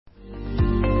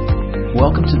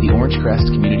Welcome to the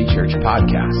Orangecrest Community Church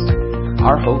podcast.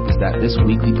 Our hope is that this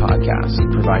weekly podcast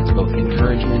provides both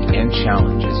encouragement and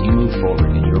challenge as you move forward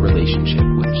in your relationship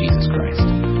with Jesus Christ.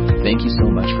 Thank you so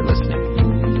much for listening.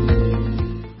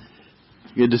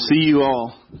 Good to see you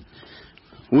all.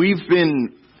 We've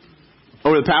been,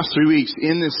 over the past 3 weeks,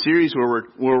 in this series where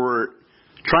we're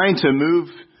trying to move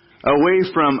away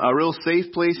from a real safe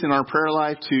place in our prayer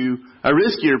life to a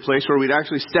riskier place where we'd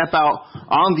actually step out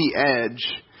on the edge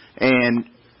and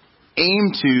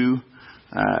aim to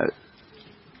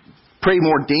pray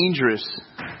more dangerous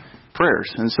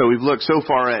prayers. And so we've looked so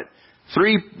far at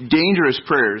 3 dangerous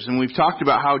prayers, and we've talked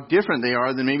about how different they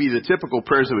are than maybe the typical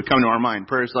prayers that would come to our mind.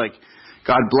 Prayers like,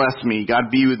 God bless me,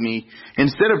 God be with me.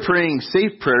 Instead of praying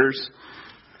safe prayers,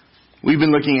 we've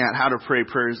been looking at how to pray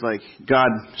prayers like, God,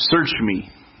 search me.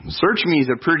 Search me is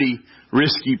a pretty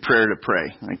risky prayer to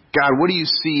pray. Like, God, what do you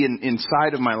see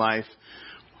inside of my life?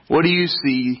 What do you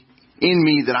see in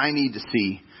me that I need to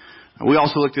see? We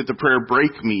also looked at the prayer,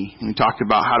 break me. And we talked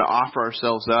about how to offer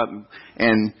ourselves up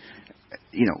and,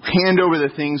 hand over the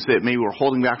things that maybe we're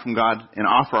holding back from God and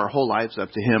offer our whole lives up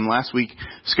to Him. Last week,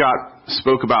 Scott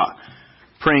spoke about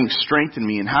praying strengthen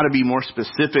me and how to be more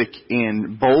specific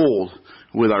and bold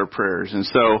with our prayers. And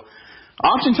so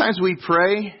oftentimes we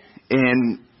pray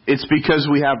and it's because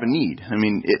we have a need. I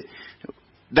mean,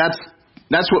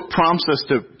 that's what prompts us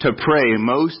to pray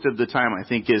most of the time, I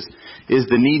think, is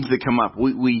the needs that come up.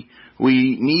 We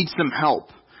need some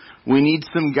help. We need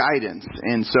some guidance.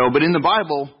 And so, but in the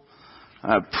Bible,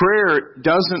 prayer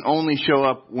doesn't only show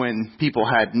up when people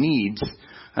had needs.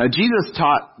 Jesus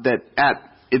taught that at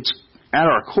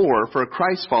our core, for a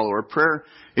Christ follower, prayer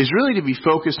is really to be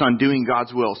focused on doing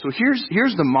God's will. So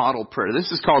here's the model prayer.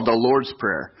 This is called the Lord's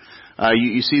Prayer.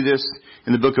 You see this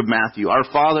in the book of Matthew. Our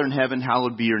Father in heaven,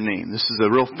 hallowed be your name. This is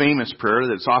a real famous prayer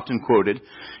that's often quoted.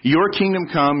 Your kingdom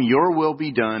come, your will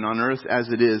be done on earth as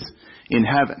it is in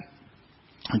heaven.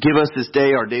 Give us this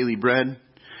day our daily bread,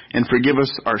 and forgive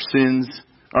us our sins,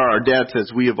 or our debts,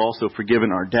 as we have also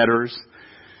forgiven our debtors.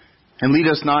 And lead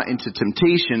us not into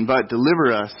temptation, but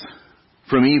deliver us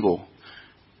from evil.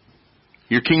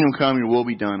 Your kingdom come, your will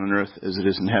be done on earth as it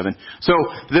is in heaven. So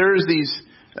there's these.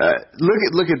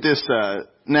 Look at this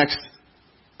next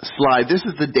slide. This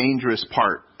is the dangerous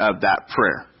part of that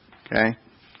prayer. Okay,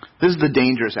 this is the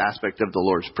dangerous aspect of the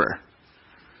Lord's Prayer.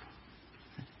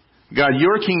 God,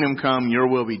 your kingdom come, your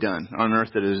will be done on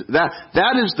earth.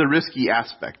 That is the risky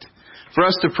aspect for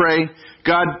us to pray.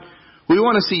 God, we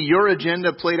want to see your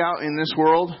agenda played out in this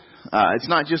world. It's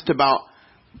not just about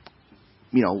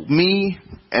me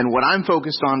and what I'm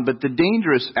focused on, but the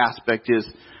dangerous aspect is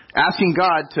asking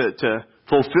God to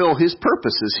fulfill His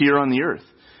purposes here on the earth.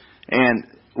 And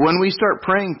when we start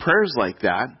praying prayers like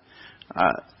that,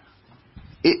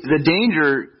 the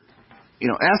danger,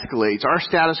 escalates. Our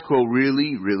status quo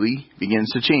really, really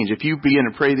begins to change. If you begin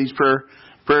to pray these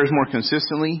prayers more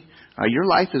consistently, your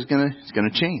life is going to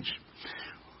change.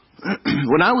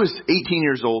 When I was 18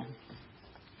 years old,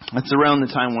 that's around the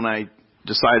time when I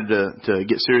decided to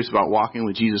get serious about walking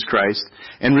with Jesus Christ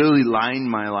and really line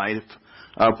my life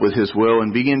up with His will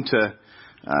and begin to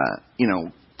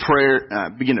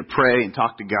begin to pray and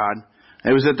talk to God.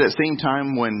 It was at that same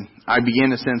time when I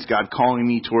began to sense God calling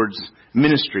me towards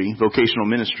ministry, vocational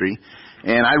ministry.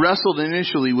 And I wrestled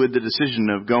initially with the decision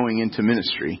of going into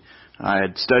ministry. I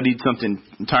had studied something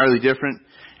entirely different,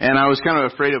 and I was kind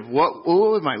of afraid of what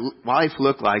would my life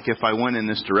look like if I went in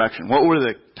this direction? What were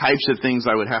the types of things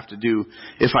I would have to do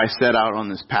if I set out on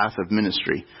this path of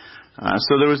ministry?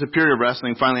 So there was a period of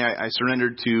wrestling. Finally, I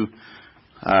surrendered to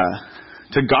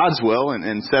God's will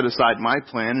and set aside my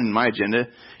plan and my agenda.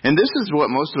 And this is what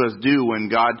most of us do when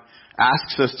God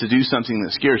asks us to do something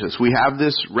that scares us. We have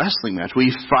this wrestling match.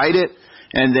 We fight it,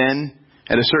 and then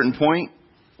at a certain point,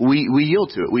 we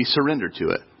yield to it. We surrender to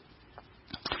it.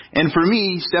 And for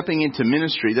me, stepping into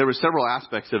ministry, there were several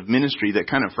aspects of ministry that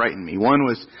kind of frightened me. One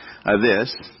was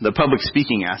the public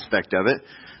speaking aspect of it.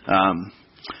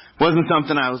 Wasn't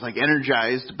something I was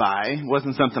energized by.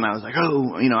 Wasn't something I was like,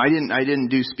 I didn't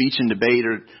do speech and debate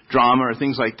or drama or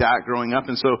things like that growing up.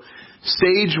 And so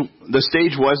the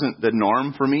stage wasn't the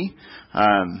norm for me.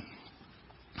 And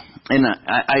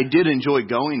I did enjoy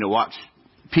going to watch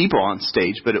people on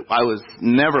stage, but I was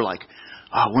never like,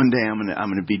 one day I'm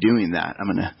gonna be doing that. I'm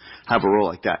gonna have a role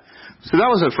like that. So that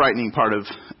was a frightening part of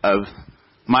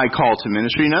my call to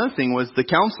ministry. Another thing was the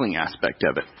counseling aspect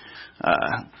of it.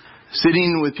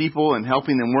 Sitting with people and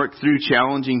helping them work through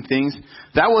challenging things.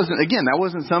 That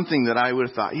wasn't something that I would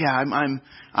have thought,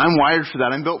 I'm wired for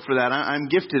that. I'm built for that. I'm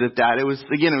gifted at that. It was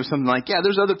something like,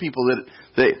 there's other people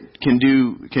that can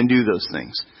do those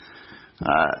things.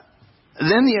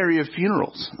 then the area of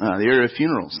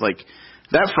funerals, like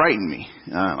that frightened me.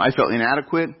 I felt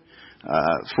inadequate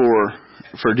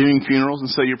for doing funerals, and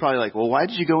so you're probably like, well, why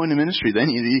did you go into ministry then?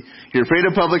 You're afraid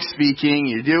of public speaking.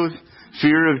 You deal with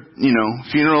fear of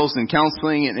funerals and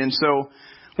counseling, and so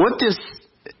what this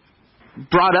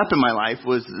brought up in my life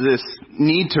was this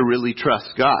need to really trust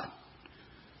God,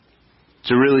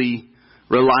 to really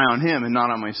rely on Him and not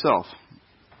on myself.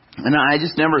 And I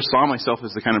just never saw myself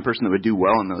as the kind of person that would do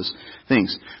well in those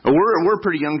things. We're a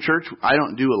pretty young church. I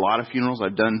don't do a lot of funerals.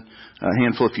 I've done a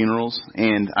handful of funerals,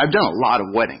 and I've done a lot of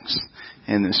weddings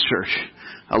in this church.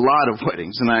 A lot of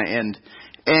weddings. And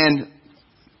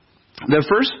the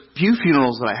first few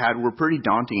funerals that I had were pretty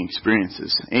daunting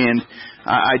experiences. And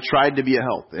I tried to be a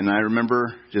help. And I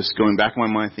remember just going back in my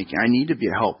mind thinking, I need to be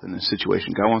a help in this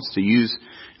situation. God wants to use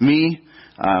me,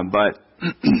 but...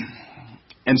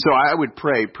 And so I would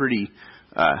pray pretty,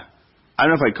 I don't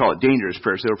know if I'd call it dangerous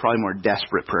prayers. They were probably more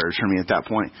desperate prayers for me at that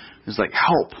point. It was like,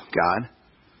 help, God.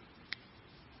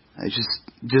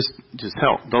 Just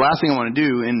help. The last thing I want to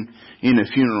do in a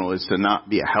funeral is to not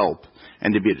be a help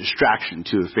and to be a distraction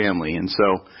to a family. And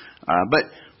so, but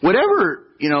whatever,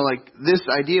 like this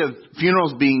idea of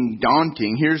funerals being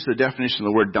daunting, here's the definition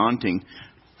of the word daunting.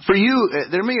 For you,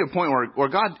 there may be a point where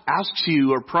God asks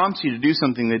you or prompts you to do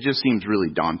something that just seems really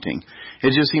daunting.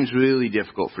 It just seems really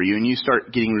difficult for you, and you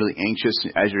start getting really anxious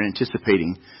as you're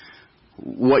anticipating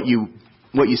what you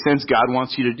sense God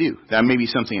wants you to do. That may be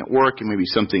something at work, it may be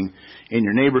something in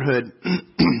your neighborhood.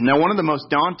 Now, one of the most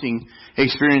daunting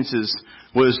experiences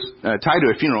was tied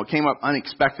to a funeral. It came up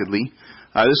unexpectedly.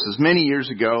 This was many years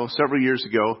ago, several years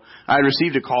ago. I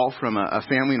received a call from a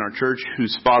family in our church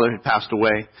whose father had passed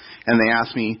away, and they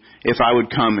asked me if I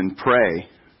would come and pray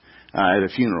at a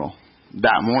funeral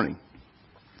that morning.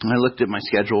 And I looked at my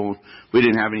schedule. We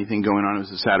didn't have anything going on. It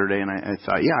was a Saturday, and I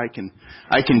thought, yeah,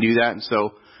 I can do that. And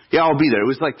so, yeah, I'll be there. It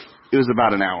was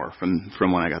about an hour from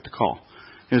when I got the call.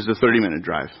 It was a 30-minute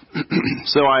drive.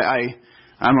 So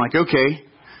I'm like, okay.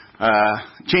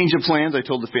 Change of plans. I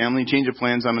told the family, change of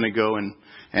plans. I'm going to go and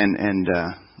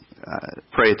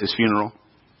pray at this funeral.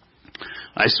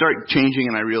 I start changing,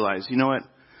 and I realize, you know what?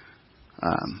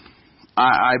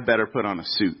 I better put on a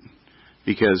suit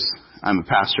because I'm a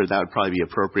pastor. That would probably be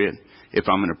appropriate if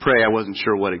I'm going to pray. I wasn't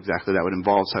sure what exactly that would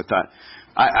involve, so I thought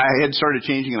I had started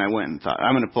changing, and I went and thought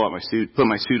I'm going to pull out my suit, put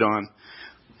my suit on,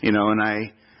 and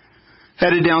I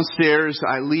headed downstairs.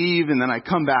 I leave, and then I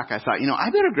come back. I thought, I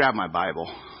better grab my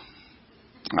Bible.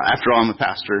 After all, I'm a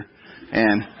pastor,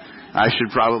 and I should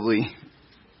probably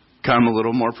come a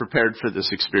little more prepared for this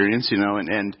experience,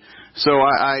 and so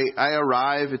I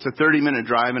arrive. It's a 30-minute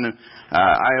drive, and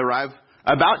I arrive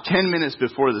about 10 minutes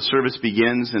before the service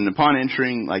begins, and upon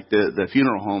entering the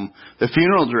funeral home, the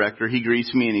funeral director, he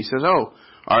greets me, and he says, oh,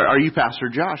 are you Pastor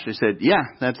Josh? I said, yeah,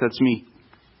 that's me.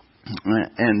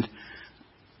 And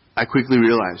I quickly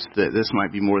realized that this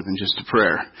might be more than just a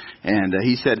prayer. And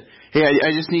he said, hey,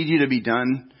 I just need you to be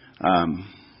done.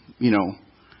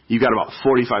 You've got about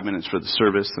 45 minutes for the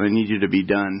service, and I need you to be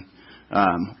done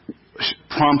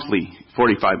promptly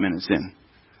 45 minutes in.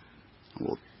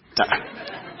 Well,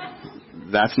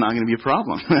 that's not going to be a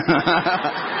problem.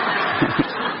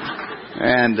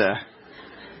 And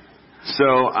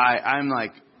so I'm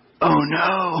like, oh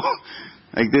no,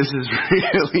 this is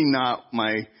really not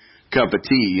my cup of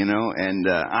tea, and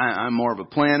I'm more of a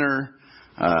planner.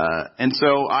 And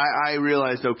so I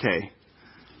realized, okay,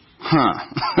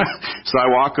 so I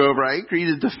walk over, I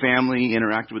greeted the family,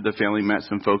 interacted with the family, met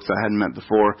some folks I hadn't met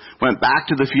before, went back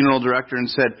to the funeral director and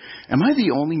said, am I the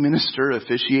only minister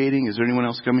officiating? Is there anyone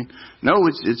else coming? No,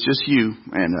 it's just you.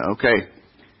 And okay.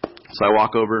 So I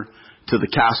walk over to the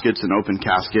caskets, an open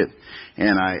casket,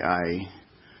 and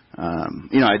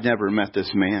I'd never met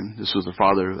this man. This was the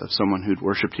father of someone who'd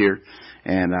worshipped here,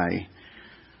 and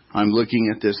I'm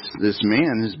looking at this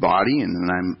man, his body,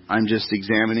 and I'm just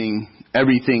examining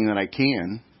everything that I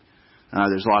can.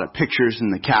 There's a lot of pictures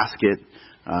in the casket.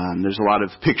 There's a lot of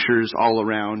pictures all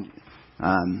around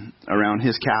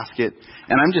his casket,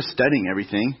 and I'm just studying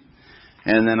everything.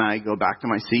 And then I go back to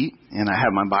my seat, and I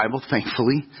have my Bible,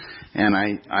 thankfully, and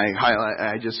I highlight.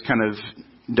 I just kind of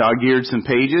dog-eared some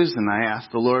pages, and I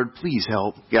asked the Lord, please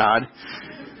help, God,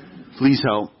 please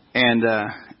help. And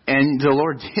the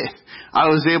Lord did. I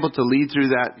was able to lead through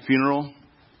that funeral.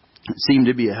 It seemed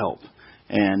to be a help.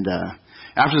 And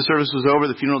after the service was over,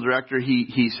 the funeral director,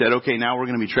 he said, okay, now we're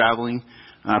going to be traveling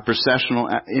processional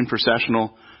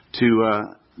to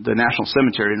the National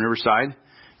Cemetery in Riverside.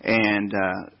 And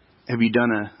have you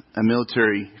done a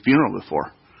military funeral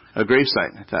before? A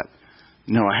gravesite? I thought,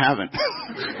 no, I haven't.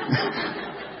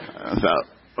 I thought,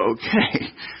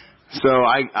 okay. So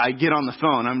I get on the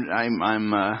phone. I'm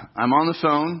on the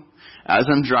phone as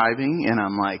I'm driving, and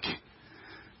I'm like,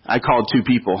 I called two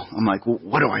people. I'm like, well,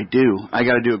 what do? I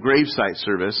got to do a gravesite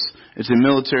service. It's in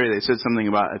military. They said something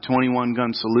about a 21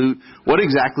 gun salute. What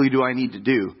exactly do I need to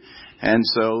do? And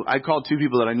so I called two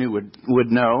people that I knew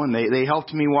would know, and they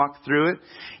helped me walk through it.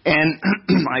 And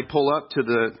I pull up to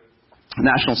the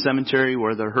National Cemetery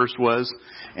where the hearse was,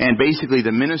 and basically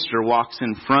the minister walks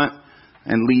in front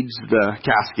and leads the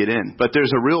casket in. But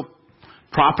there's a real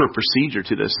proper procedure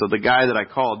to this. So the guy that I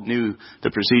called knew the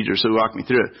procedure, so he walked me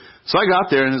through it. So I got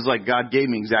there, and it was like God gave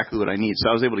me exactly what I need. So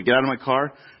I was able to get out of my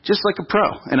car just like a pro.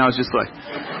 And I was just like,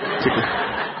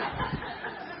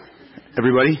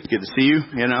 everybody, good to see you,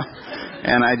 you know.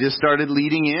 And I just started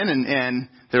leading in, and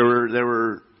there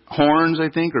were horns, I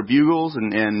think, or bugles,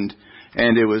 and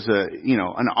it was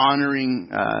an honoring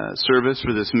service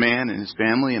for this man and his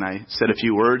family. And I said a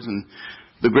few words, and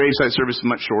the gravesite service is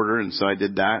much shorter, and so I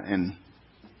did that, and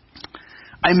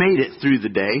I made it through the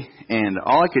day, and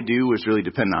all I could do was really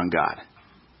depend on God.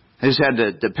 I just had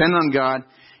to depend on God,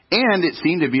 and it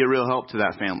seemed to be a real help to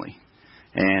that family.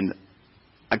 And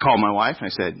I called my wife, and I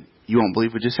said, you won't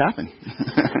believe what just happened.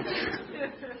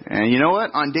 And you know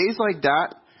what? On days like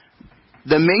that,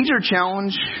 the major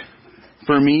challenge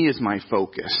for me is my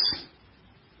focus.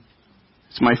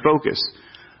 It's my focus.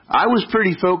 I was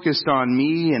pretty focused on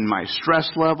me and my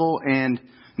stress level, and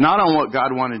not on what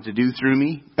God wanted to do through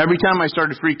me. Every time I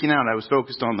started freaking out, I was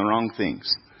focused on the wrong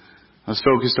things. I was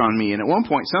focused on me. And at one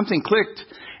point, something clicked,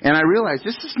 and I realized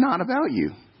this is not about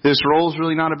you. This role is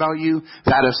really not about you.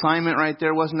 That assignment right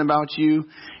there wasn't about you.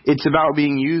 It's about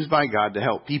being used by God to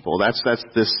help people. That's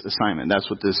this assignment. That's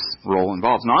what this role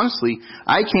involves. And honestly,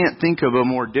 I can't think of a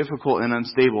more difficult and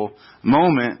unstable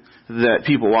moment that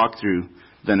people walk through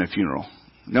than a funeral.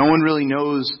 No one really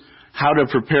knows how to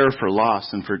prepare for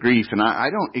loss and for grief. And I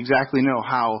don't exactly know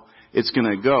how it's going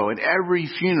to go. And every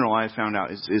funeral I found out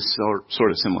is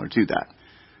sort of similar to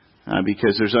that.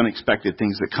 Because there's unexpected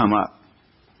things that come up.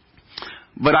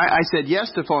 But I said yes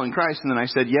to following Christ, and then I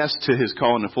said yes to His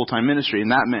call into full-time ministry.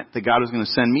 And that meant that God was going to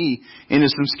send me into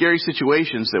some scary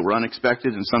situations that were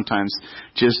unexpected and sometimes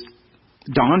just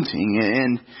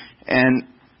daunting. And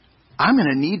I'm going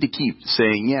to need to keep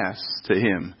saying yes to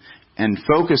Him and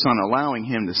focus on allowing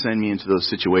Him to send me into those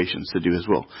situations to do His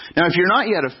will. Now, if you're not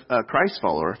yet a Christ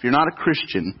follower, if you're not a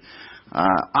Christian,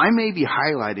 I may be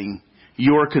highlighting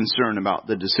your concern about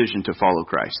the decision to follow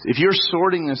Christ. If you're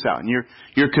sorting this out and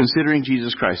you're considering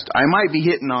Jesus Christ, I might be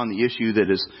hitting on the issue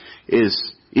that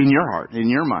is in your heart, in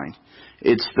your mind.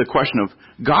 It's the question of,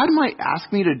 God might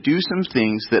ask me to do some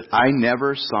things that I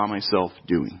never saw myself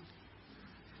doing.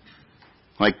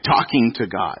 Like talking to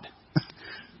God.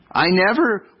 I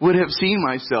never would have seen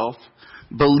myself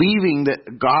believing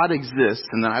that God exists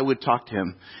and that I would talk to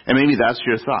Him. And maybe that's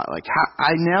your thought. Like,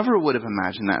 I never would have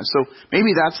imagined that. So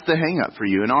maybe that's the hang up for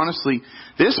you. And honestly,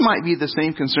 this might be the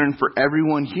same concern for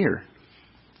everyone here.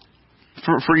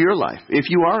 For your life. If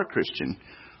you are a Christian,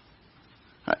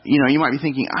 you might be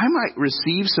thinking, I might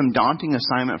receive some daunting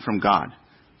assignment from God.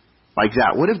 Like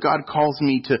that. What if God calls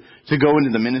me to go into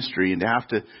the ministry and to have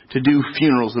to do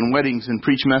funerals and weddings and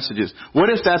preach messages? What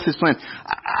if that's His plan?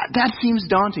 That seems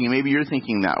daunting, and maybe you're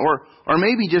thinking that. Or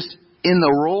maybe just in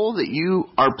the role that you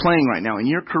are playing right now, in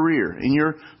your career, in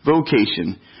your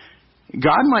vocation,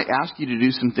 God might ask you to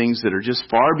do some things that are just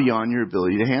far beyond your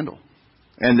ability to handle.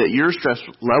 And that your stress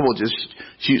level just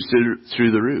shoots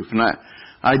through the roof. And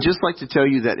I'd just like to tell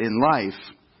you that in life,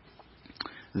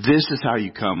 this is how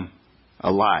you come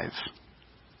alive.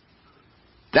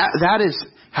 That is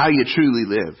how you truly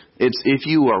live. It's if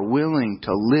you are willing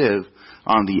to live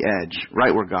on the edge,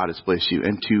 right where God has placed you,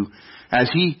 and as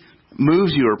He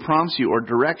moves you or prompts you or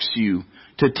directs you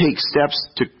to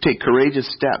take courageous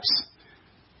steps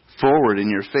forward in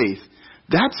your faith.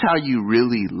 That's how you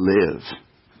really live,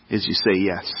 is you say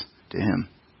yes to Him.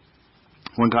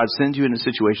 When God sends you into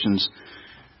situations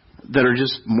that are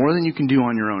just more than you can do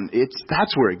on your own,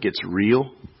 that's where it gets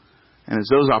real. And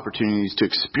it's those opportunities to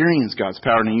experience God's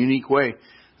power in a unique way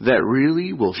that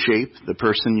really will shape the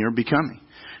person you're becoming.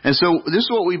 And so this is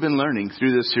what we've been learning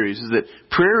through this series, is that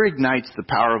prayer ignites the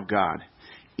power of God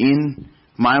in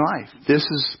my life. This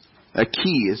is a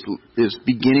key, is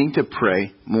beginning to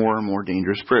pray more and more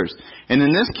dangerous prayers. And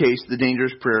in this case, the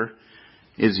dangerous prayer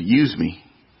is use me.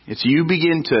 It's you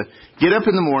begin to get up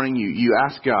in the morning, you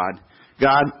ask God,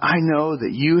 I know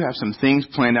that you have some things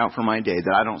planned out for my day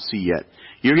that I don't see yet.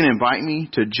 You're going to invite me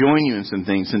to join you in some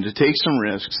things and to take some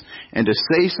risks and to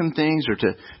say some things or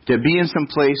to be in some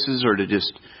places or to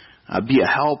just be a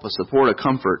help, a support, a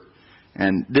comfort.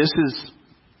 And this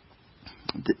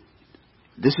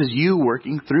this is you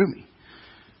working through me.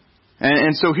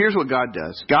 And so here's what God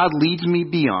does. God leads me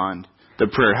beyond the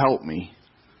prayer, help me,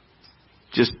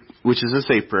 which is a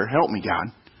safe prayer, help me, God.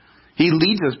 He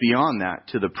leads us beyond that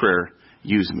to the prayer,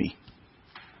 use me.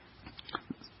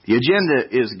 The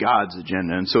agenda is God's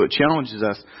agenda, and so it challenges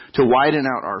us to widen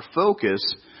out our focus,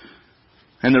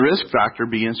 and the risk factor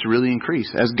begins to really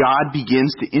increase as God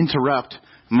begins to interrupt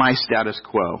my status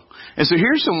quo. And so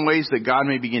here's some ways that God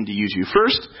may begin to use you.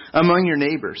 First, among your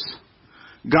neighbors.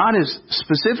 God has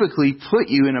specifically put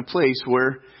you in a place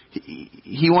where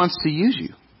He wants to use you.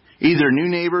 Either new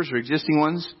neighbors or existing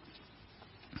ones.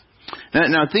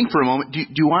 Now think for a moment, do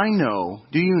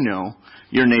you know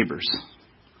your neighbors?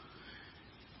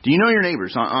 Do you know your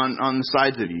neighbors on the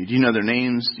sides of you? Do you know their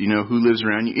names? Do you know who lives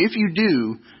around you? If you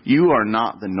do, you are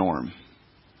not the norm.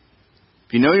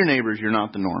 If you know your neighbors, you're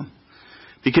not the norm.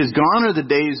 Because gone are the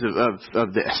days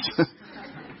of this.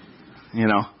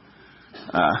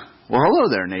 Well, hello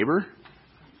there, neighbor.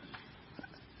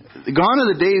 Gone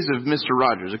are the days of Mr.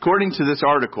 Rogers. According to this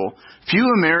article, few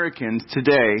Americans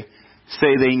today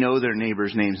say they know their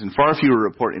neighbors' names, and far fewer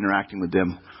report interacting with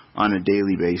them on a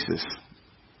daily basis.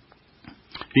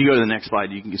 If you go to the next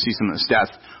slide, you can see some of the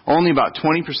stats. Only about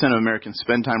 20% of Americans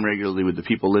spend time regularly with the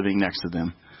people living next to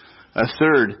them. A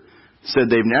third said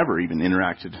they've never even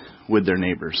interacted with their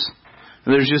neighbors.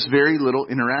 And there's just very little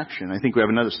interaction. I think we have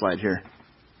another slide here.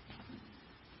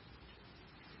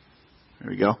 There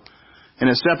we go. In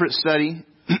a separate study,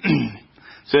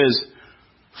 says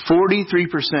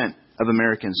 43% of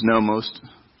Americans know most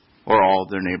or all of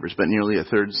their neighbors, but nearly a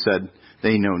third said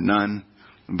they know none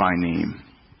by name.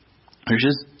 There's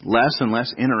just less and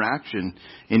less interaction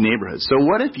in neighborhoods. So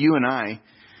what if you and I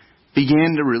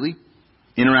began to really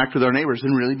interact with our neighbors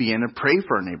and really began to pray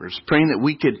for our neighbors, praying that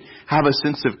we could have a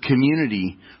sense of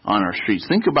community on our streets?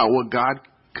 Think about what God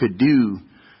could do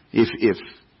if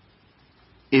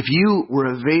you were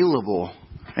available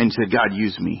and said, God,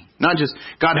 use me. Not just,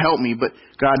 God, help me, but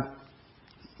God,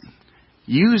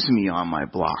 use me on my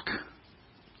block.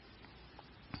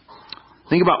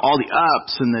 Think about all the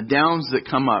ups and the downs that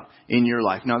come up in your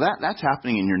life. Now, that's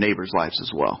happening in your neighbors' lives as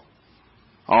well.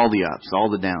 All the ups, all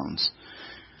the downs.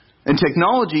 And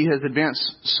technology has advanced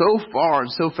so far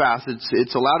and so fast,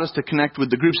 it's allowed us to connect with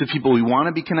the groups of people we want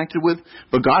to be connected with,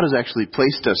 but God has actually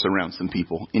placed us around some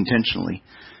people intentionally.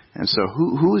 And so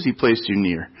who has He placed you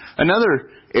near? Another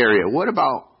area, what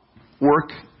about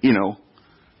work,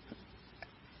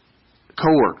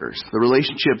 coworkers, the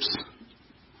relationships,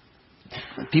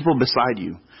 people beside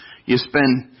you. You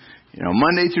spend,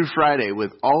 Monday through Friday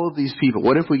with all of these people.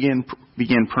 What if we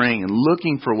began praying and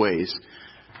looking for ways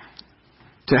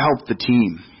to help the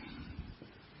team?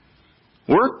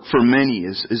 Work for many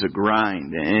is a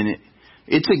grind, and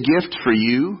it's a gift for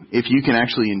you if you can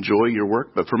actually enjoy your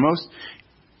work. But for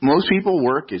most people,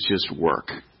 work is just work.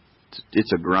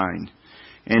 It's a grind.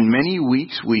 And many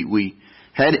weeks we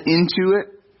head into it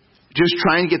just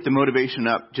trying to get the motivation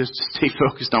up, just to stay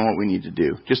focused on what we need to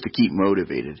do, just to keep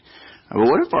motivated. But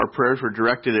what if our prayers were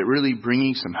directed at really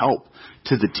bringing some help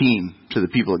to the team, to the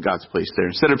people that God's placed there?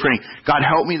 Instead of praying, God,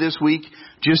 help me this week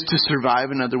just to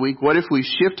survive another week, what if we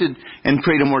shifted and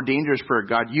prayed a more dangerous prayer?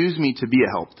 God, use me to be a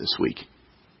help this week.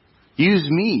 Use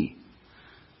me.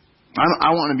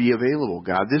 I want to be available,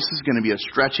 God. This is going to be a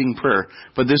stretching prayer,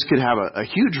 but this could have a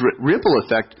huge ripple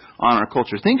effect on our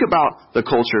culture. Think about the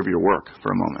culture of your work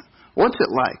for a moment. What's it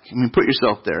like? I mean, put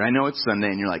yourself there. I know it's Sunday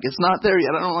and you're like, it's not there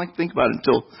yet. I don't like to think about it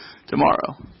until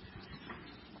tomorrow.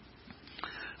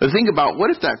 But think about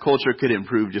what if that culture could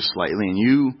improve just slightly and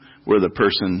you were the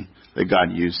person that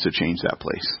God used to change that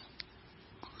place.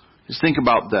 Just think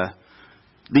about the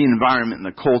environment and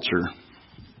the culture.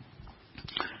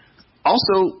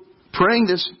 Also, praying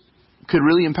this could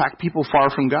really impact people far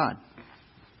from God.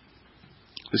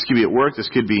 This could be at work. This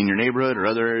could be in your neighborhood or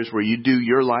other areas where you do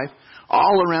your life.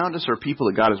 All around us are people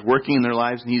that God is working in their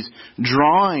lives, and He's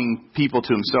drawing people to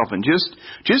Himself. And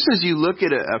just as you look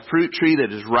at a fruit tree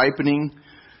that is ripening,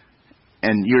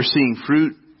 and you're seeing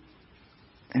fruit,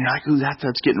 and you're like, ooh,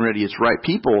 that's getting ready, it's ripe.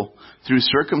 People, through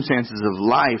circumstances of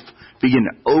life, begin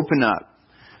to open up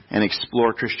and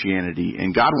explore Christianity.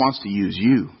 And God wants to use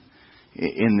you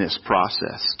in this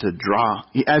process to draw.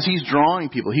 As He's drawing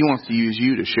people, He wants to use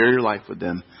you to share your life with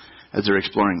them as they're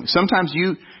exploring. Sometimes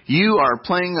you are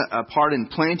playing a part in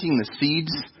planting the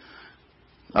seeds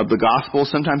of the gospel.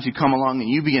 Sometimes you come along and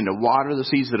you begin to water the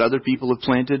seeds that other people have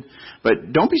planted.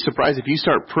 But don't be surprised if you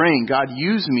start praying, God,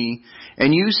 use me,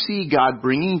 and you see God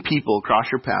bringing people across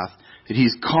your path that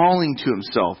He's calling to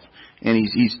Himself, and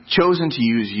He's chosen to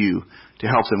use you to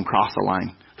help them cross the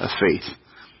line of faith.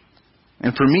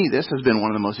 And for me, this has been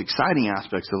one of the most exciting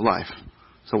aspects of life.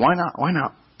 So why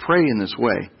not pray in this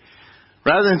way?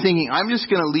 Rather than thinking, I'm just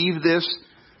going to leave this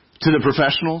to the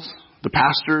professionals, the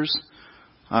pastors,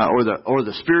 or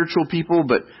the spiritual people,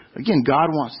 but again, God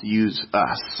wants to use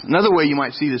us. Another way you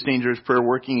might see this dangerous prayer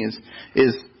working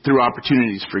is through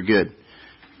opportunities for good.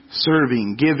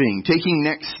 Serving, giving, taking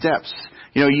next steps.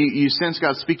 You sense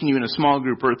God speaking to you in a small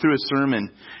group or through a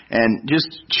sermon, and just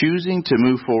choosing to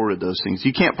move forward with those things.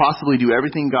 You can't possibly do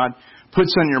everything God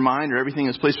puts on your mind or everything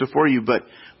that's placed before you, but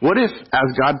what if,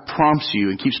 as God prompts you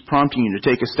and keeps prompting you to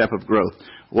take a step of growth,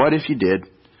 what if you did,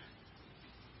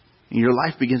 and your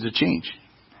life begins to change?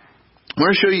 I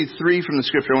want to show you three from the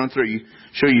Scripture. I want to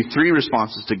show you three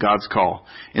responses to God's call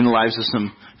in the lives of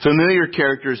some familiar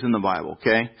characters in the Bible,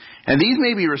 okay? And these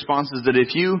may be responses that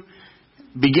if you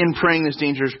begin praying this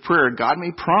dangerous prayer, God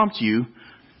may prompt you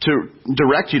to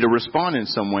direct you to respond in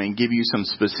some way and give you some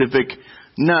specific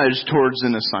nudge towards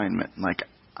an assignment. Like,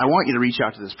 I want you to reach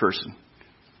out to this person.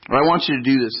 Or I want you to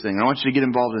do this thing. I want you to get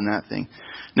involved in that thing.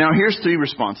 Now, here's three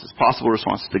responses, possible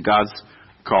responses to God's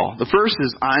call. The first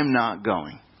is, I'm not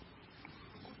going.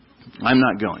 I'm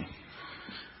not going.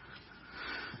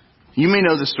 You may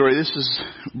know the story. This is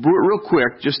real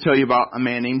quick. Just tell you about a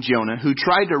man named Jonah who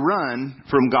tried to run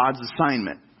from God's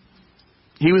assignment.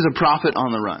 He was a prophet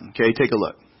on the run. Okay, take a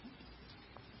look.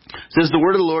 It says, the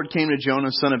word of the Lord came to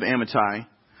Jonah, son of Amittai.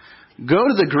 Go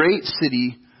to the great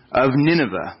city of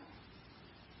Nineveh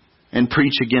and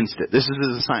preach against it. This is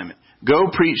his assignment. Go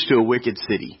preach to a wicked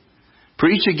city.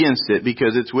 Preach against it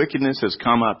because its wickedness has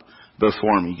come up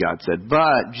before me, God said.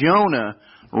 But Jonah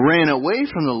ran away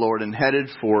from the Lord and headed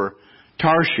for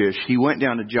Tarshish. He went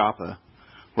down to Joppa,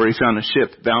 where he found a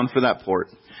ship bound for that port.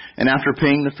 And after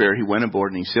paying the fare, he went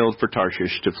aboard and he sailed for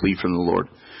Tarshish to flee from the Lord.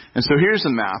 And so here's a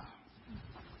map.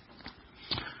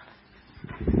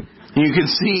 You can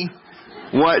see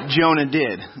what Jonah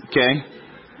did, okay?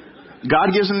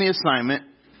 God gives him the assignment.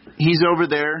 He's over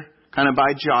there, kind of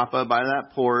by Joppa, by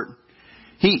that port.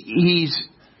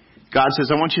 God says,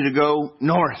 I want you to go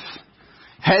north.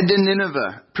 Head to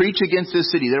Nineveh. Preach against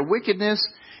this city. Their wickedness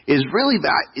is really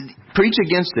bad. Preach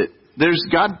against it.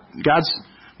 God's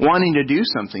wanting to do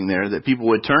something there that people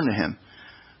would turn to Him.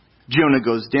 Jonah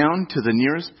goes down to the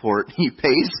nearest port. He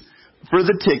pays for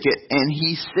the ticket and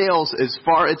he sails as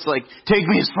far. It's like, take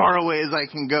me as far away as I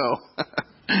can go.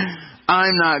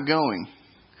 I'm not going.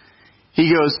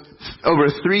 He goes over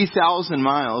 3,000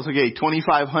 miles. Okay,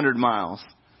 2,500 miles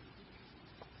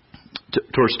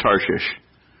towards Tarshish.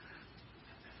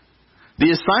 The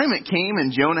assignment came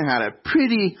and Jonah had a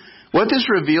pretty, what this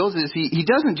reveals is he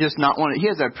doesn't just not want it, he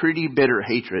has a pretty bitter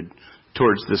hatred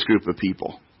towards this group of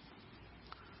people.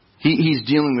 He's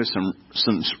dealing with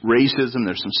some racism.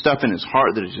 There's some stuff in his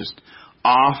heart that is just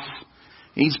off.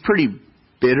 He's pretty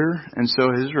bitter, and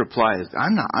so his reply is,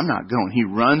 I'm not going. He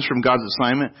runs from God's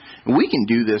assignment. And we can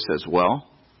do this as well.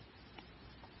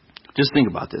 Just think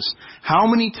about this. How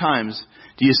many times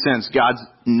do you sense God's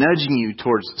nudging you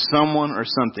towards someone or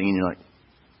something, and you're like,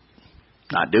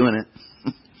 not doing it.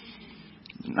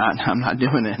 I'm not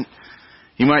doing it.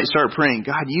 You might start praying,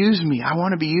 God, use me. I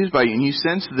want to be used by you. And you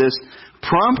sense this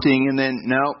prompting, and then,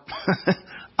 no,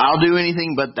 I'll do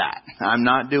anything but that. I'm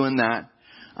not doing that.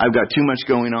 I've got too much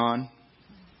going on.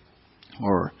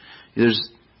 Or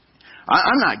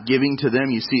I'm not giving to them.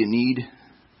 You see a need.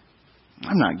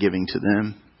 I'm not giving to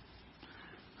them.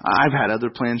 I've had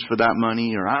other plans for that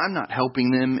money, or I'm not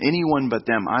helping them, anyone but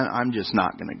them. I'm just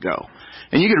not going to go.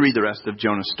 And you can read the rest of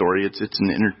Jonah's story. It's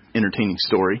an entertaining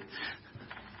story.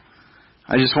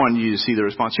 I just wanted you to see the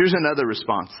response. Here's another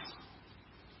response.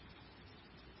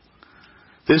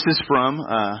 This is from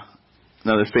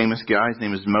another famous guy. His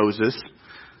name is Moses.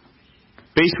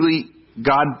 Basically,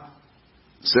 God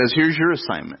says, here's your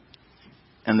assignment.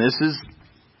 And this is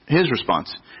his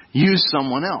response. Use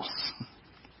someone else.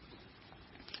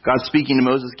 God speaking to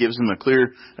Moses gives him a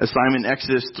clear assignment.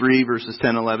 Exodus 3 verses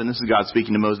 10 and 11. This is God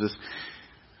speaking to Moses.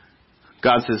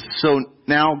 God says, so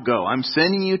now go. I'm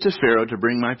sending you to Pharaoh to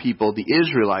bring my people, the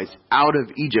Israelites, out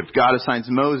of Egypt. God assigns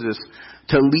Moses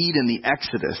to lead in the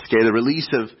Exodus, okay, the release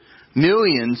of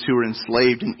millions who were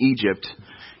enslaved in Egypt.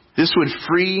 This would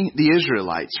free the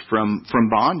Israelites from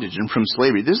bondage and from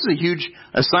slavery. This is a huge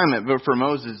assignment, but for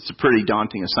Moses, it's a pretty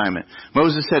daunting assignment.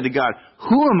 Moses said to God,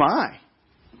 who am I?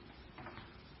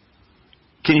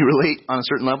 Can you relate on a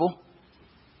certain level?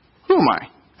 Who am I?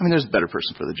 I mean, there's a better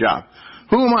person for the job.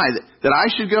 Who am I that I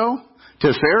should go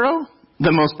to Pharaoh,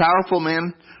 the most powerful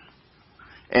man,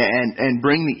 and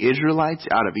bring the Israelites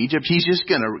out of Egypt? He's just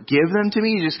going to give them to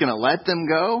me? He's just going to let them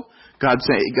go? God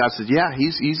says, yeah,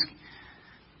 he's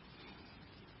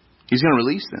going to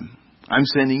release them. I'm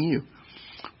sending you.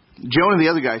 Jonah, the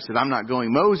other guy, said, I'm not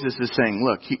going. Moses is saying,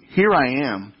 look, here I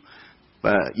am,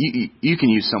 but you can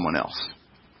use someone else.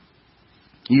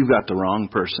 You've got the wrong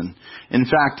person. In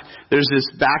fact, there's this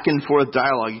back and forth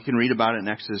dialogue. You can read about it in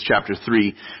Exodus chapter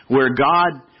 3, where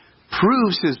God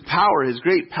proves His power, His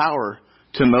great power,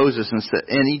 to Moses,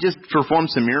 and He just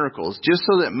performs some miracles, just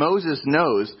so that Moses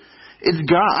knows, it's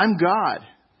God. I'm God.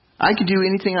 I can do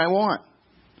anything I want.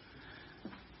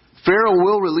 Pharaoh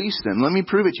will release them. Let me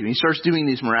prove it to you. He starts doing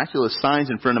these miraculous signs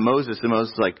in front of Moses, and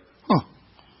Moses is like, oh,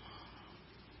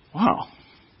 wow.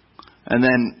 And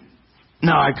then,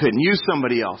 no, I couldn't. Use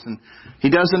somebody else. And he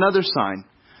does another sign.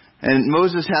 And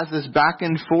Moses has this back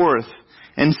and forth.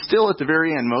 And still at the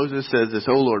very end, Moses says this,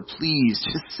 oh Lord, please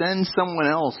just send someone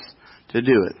else to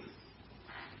do it.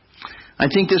 I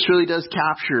think this really does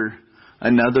capture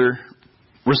another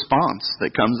response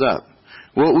that comes up.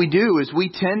 What we do is we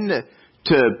tend to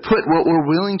put what we're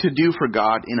willing to do for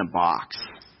God in a box.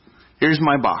 Here's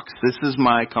my box. This is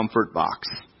my comfort box.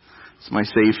 It's my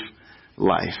safe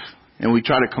life. And we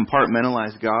try to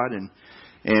compartmentalize God,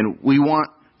 and we want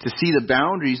to see the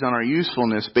boundaries on our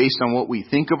usefulness based on what we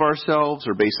think of ourselves,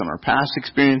 or based on our past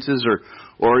experiences,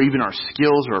 or even our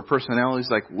skills or our personalities,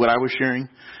 like what I was sharing.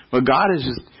 But God is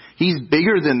just, He's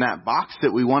bigger than that box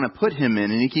that we want to put Him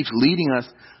in, and He keeps leading us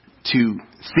to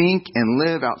think and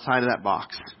live outside of that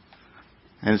box.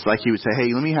 And it's like He would say,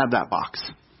 hey, let me have that box.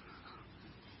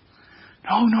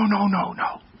 No.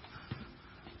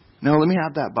 No, let me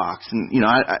have that box. And,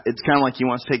 it's kind of like He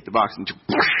wants to take the box and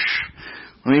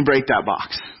let me break that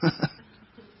box.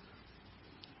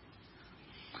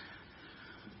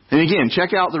 And again,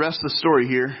 check out the rest of the story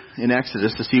here in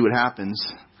Exodus to see what happens.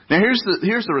 Now here's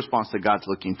the response that God's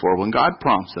looking for. When God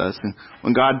prompts us and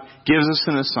when God gives us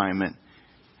an assignment,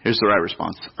 here's the right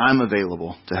response. I'm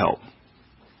available to help.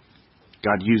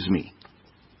 God, use me.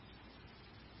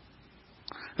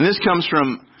 And this comes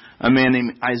from a man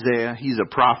named Isaiah. He's a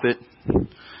prophet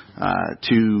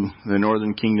to the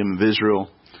northern kingdom of Israel.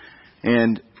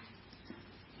 And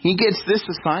he gets this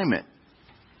assignment.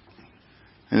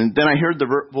 And then I heard the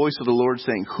voice of the Lord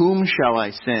saying, whom shall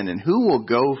I send, and who will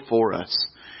go for us?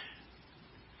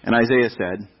 And Isaiah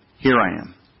said, here I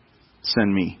am.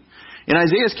 Send me. In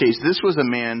Isaiah's case, this was a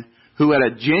man who had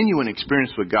a genuine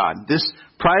experience with God. This,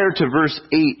 prior to verse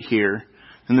 8 here,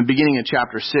 in the beginning of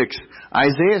chapter 6,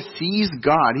 Isaiah sees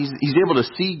God. He's able to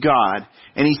see God,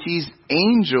 and he sees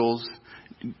angels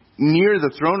near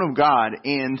the throne of God.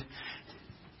 And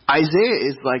Isaiah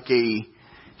is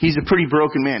he's a pretty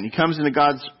broken man. He comes into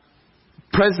God's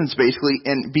presence, basically,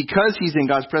 and because he's in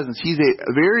God's presence, he's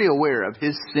very aware of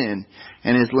his sin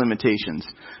and his limitations.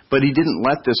 But he didn't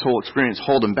let this whole experience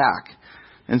hold him back.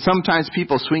 And sometimes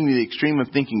people swing to the extreme of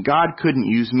thinking, God couldn't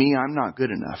use me, I'm not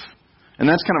good enough. And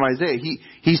that's kind of Isaiah.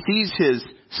 He sees his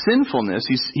sinfulness.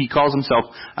 He calls himself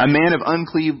a man of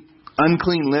unclean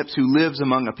lips who lives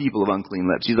among a people of unclean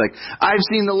lips. He's like, I've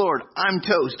seen the Lord. I'm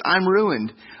toast. I'm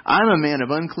ruined. I'm a man of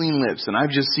unclean lips, and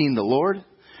I've just seen the Lord.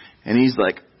 And he's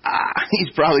like,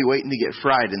 he's probably waiting to get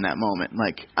fried in that moment.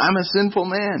 Like, I'm a sinful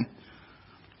man.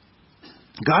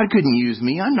 God couldn't use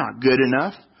me. I'm not good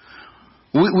enough.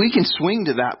 We can swing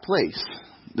to that place.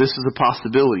 This is a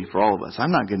possibility for all of us.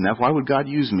 I'm not good enough. Why would God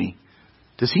use me?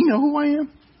 Does He know who I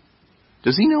am?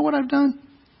 Does He know what I've done?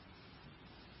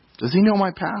 Does He know my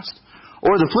past?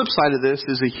 Or the flip side of this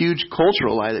is a huge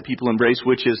cultural lie that people embrace,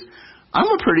 which is, I'm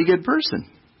a pretty good person.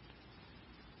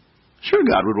 Sure,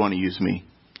 God would want to use me.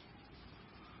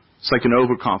 It's like an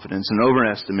overconfidence, an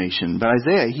overestimation. But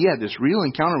Isaiah, he had this real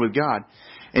encounter with God.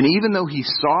 And even though he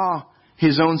saw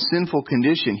his own sinful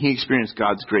condition, he experienced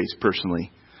God's grace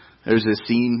personally. There's this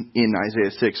scene in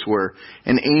Isaiah 6 where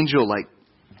an angel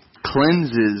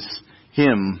cleanses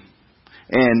him.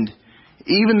 And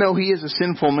even though he is a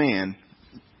sinful man,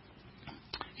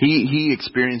 he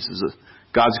experiences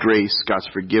God's grace, God's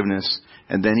forgiveness.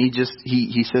 And then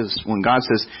he says, when God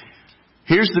says,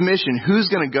 here's the mission, who's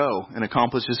going to go and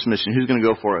accomplish this mission? Who's going to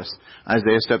go for us?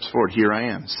 Isaiah steps forward, here I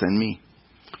am, send me.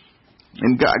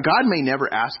 And God may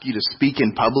never ask you to speak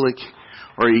in public,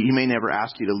 or He may never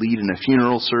ask you to lead in a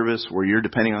funeral service where you're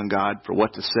depending on God for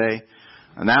what to say.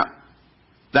 And that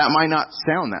might not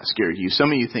sound that scary to you.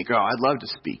 Some of you think, I'd love to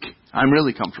speak. I'm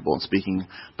really comfortable in speaking,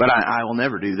 but I will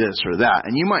never do this or that.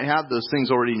 And you might have those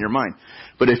things already in your mind.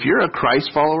 But if you're a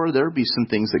Christ follower, there will be some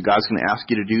things that God's going to ask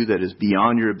you to do that is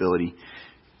beyond your ability.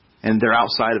 And they're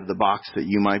outside of the box that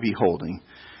you might be holding.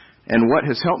 And what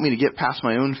has helped me to get past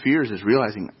my own fears is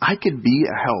realizing I could be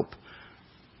a help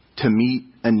to meet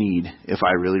a need if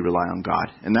I really rely on God.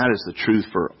 And that is the truth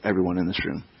for everyone in this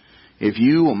room. If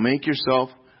you will make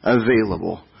yourself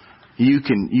available, you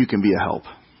can be a help.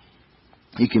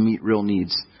 You can meet real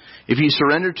needs. If you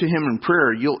surrender to Him in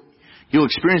prayer, you'll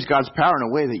experience God's power in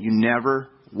a way that you never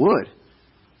would.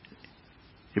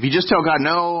 If you just tell God,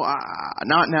 no,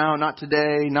 not now, not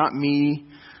today, not me,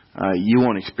 you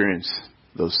won't experience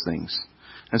those things.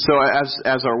 And so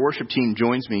as our worship team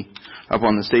joins me up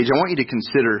on the stage, I want you to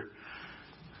consider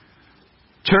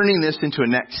turning this into a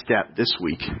next step this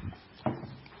week.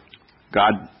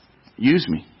 God, use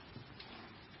me.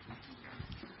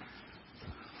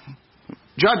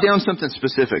 Jot down something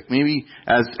specific. Maybe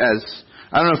as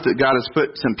I don't know if that God has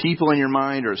put some people in your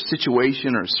mind or a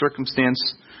situation or a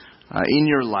circumstance in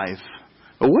your life.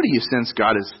 But what do you sense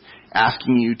God is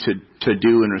asking you to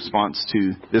do in response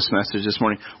to this message this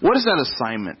morning? What is that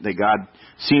assignment that God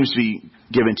seems to be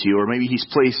given to you? Or maybe He's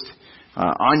placed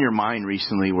on your mind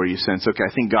recently where you sense, okay,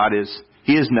 I think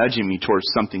He is nudging me towards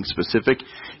something specific.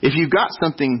 If you've got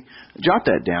something, jot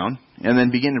that down and then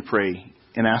begin to pray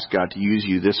and ask God to use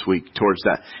you this week towards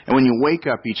that. And when you wake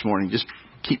up each morning, just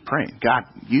keep praying. God,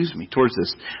 use me towards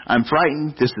this. I'm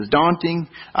frightened. This is daunting.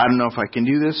 I don't know if I can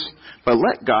do this. But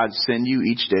let God send you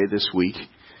each day this week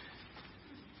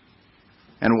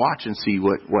and watch and see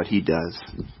what He does.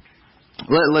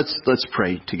 Let's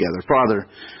pray together. Father,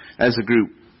 as a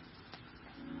group,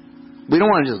 we don't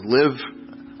want to just live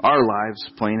our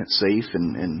lives playing it safe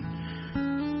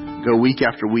and go week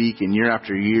after week and year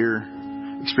after year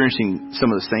experiencing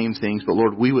some of the same things. But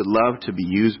Lord, we would love to be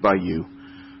used by You.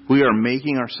 We are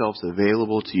making ourselves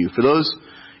available to You. For those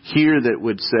here that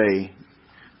would say,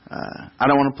 I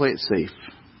don't want to play it safe,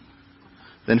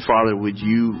 then Father, would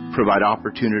You provide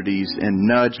opportunities and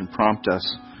nudge and prompt us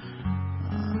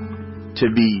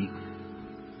to be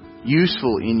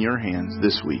useful in Your hands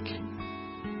this week.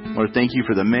 Lord, thank You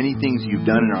for the many things You've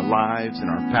done in our lives and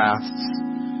our pasts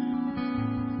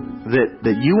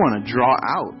that You want to draw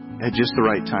out at just the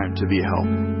right time to be a help.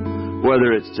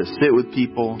 Whether it's to sit with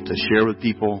people, to share with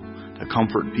people, to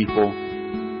comfort people,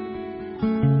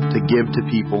 to give to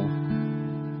people.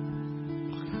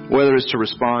 Whether it's to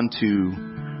respond to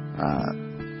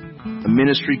a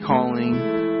ministry calling.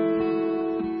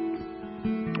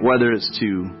 Whether it's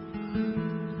to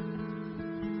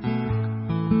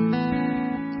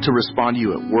respond to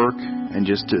You at work and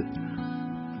just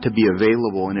to be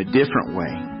available in a different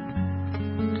way.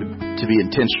 To be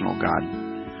intentional, God.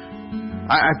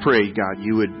 I pray, God,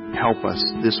 You would help us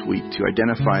this week to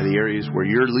identify the areas where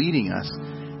You're leading us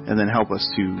and then help us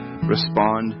to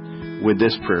respond with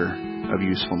this prayer of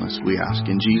usefulness, we ask.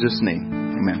 In Jesus' name,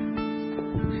 amen.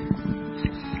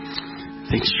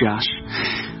 Thanks, Josh.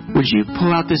 Would you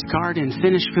pull out this card and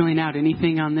finish filling out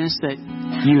anything on this that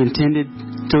you intended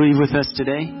to leave with us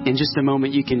today? In just a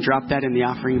moment, you can drop that in the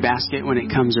offering basket when it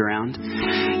comes around.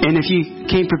 And if you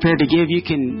came prepared to give, you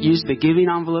can use the giving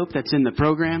envelope that's in the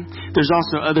program. There's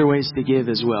also other ways to give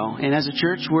as well. And as a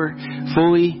church, we're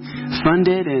fully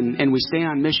funded and we stay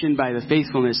on mission by the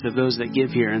faithfulness of those that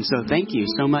give here. And so thank you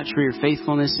so much for your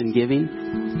faithfulness in giving.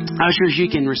 Ushers, you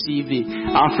can receive the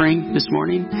offering this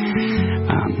morning.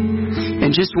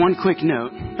 And just one quick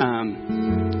note,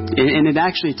 and it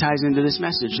actually ties into this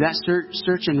message. That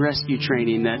search and rescue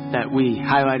training that we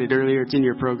highlighted earlier, it's in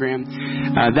your program.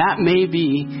 That may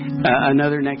be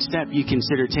another next step you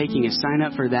consider taking, is sign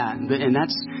up for that. And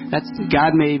that's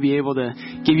God may be able to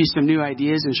give you some new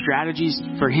ideas and strategies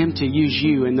for Him to use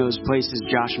you in those places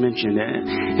Josh mentioned,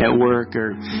 at work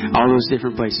or all those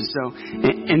different places. So,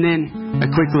 and then a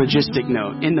quick logistic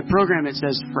note. In the program it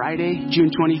says Friday,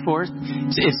 June 24th.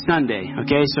 It's Sunday,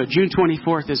 okay? So June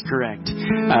 24th is correct.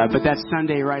 But that's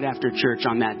Sunday right after church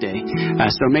on that day.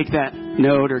 So make that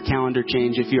note or calendar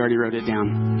change if you already wrote it down.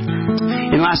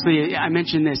 And lastly, I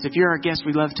mentioned this. If you're our guest,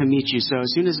 we'd love to meet you. So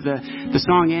as soon as the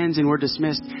song ends and we're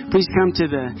dismissed, please come to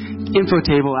the info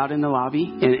table out in the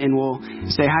lobby and we'll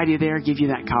say hi to you there, give you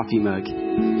that coffee mug.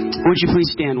 Would you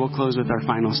please stand? We'll close with our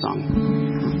final song.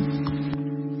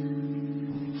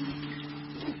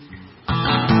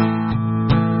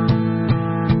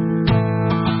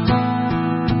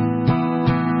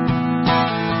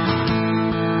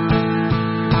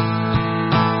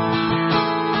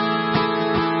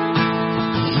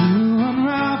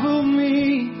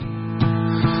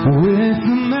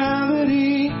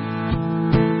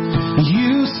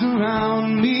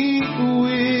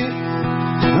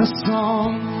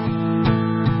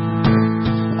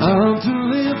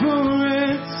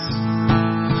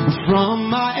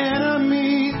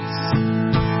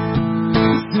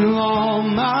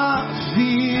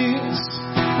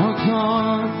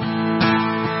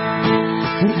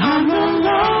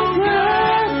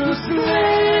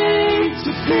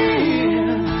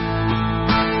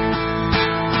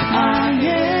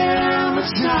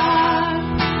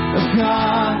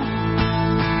 God,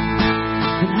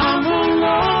 and I'm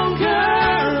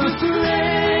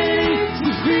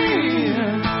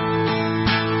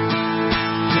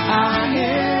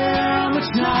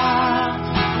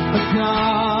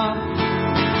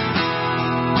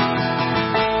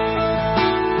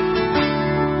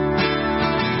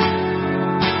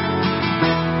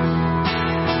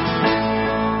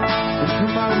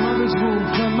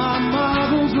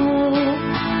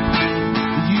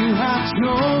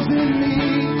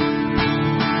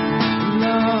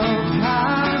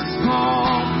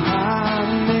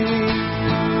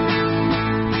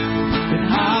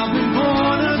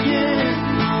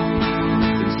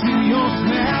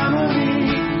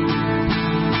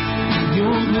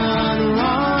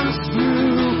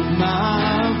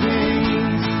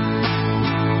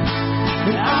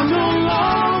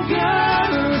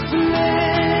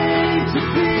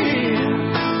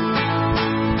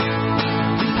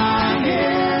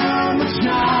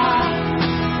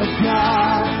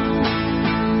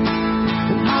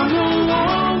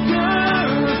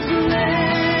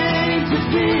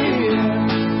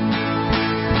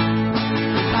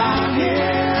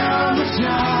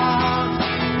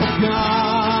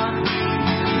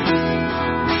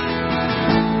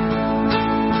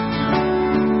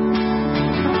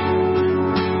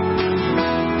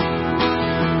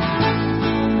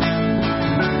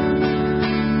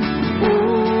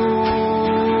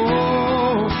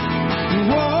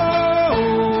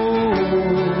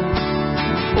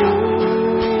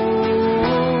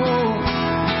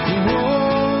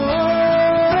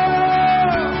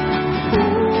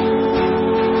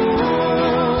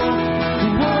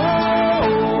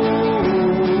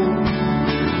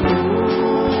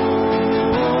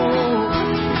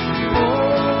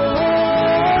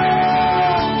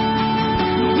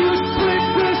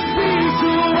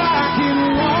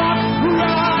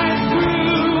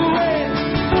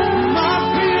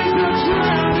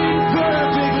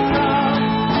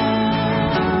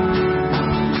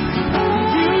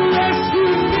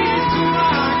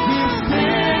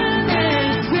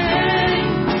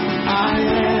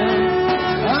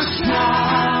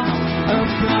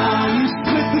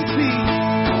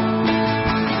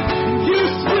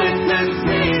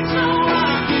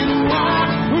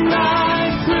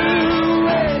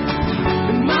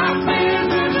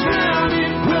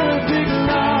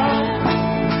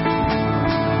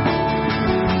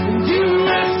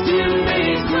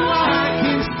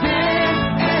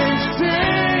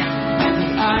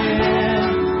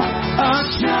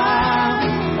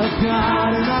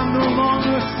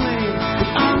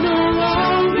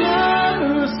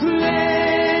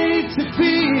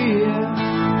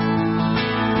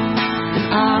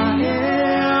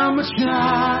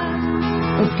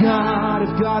God,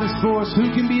 if God is for us, who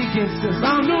can be against us?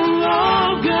 I'm no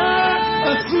longer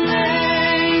a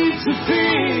slave to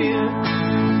fear,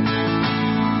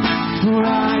 for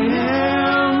I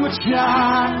am a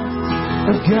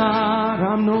child of God.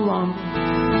 I'm no longer,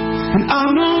 and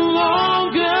I'm no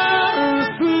longer a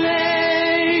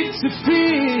slave to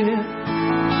fear,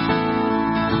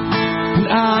 and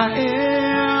I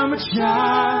am a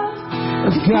child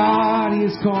of God. He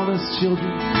has called us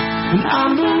children, and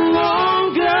I'm no longer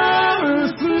a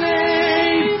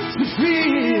slave to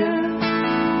fear,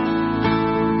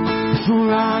 for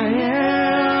I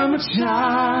am a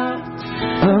child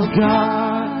of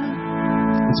God.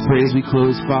 Let's pray as we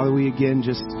close. Father, we thank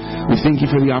you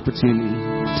for the opportunity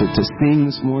to sing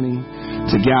this morning,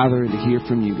 to gather and to hear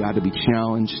from you, God, to be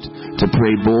challenged, to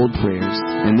pray bold prayers.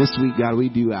 And this week, God, we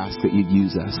do ask that you'd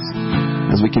use us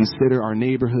as we consider our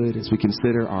neighborhood, as we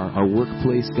consider our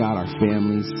workplace, God, our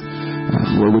families.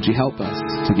 Lord, would you help us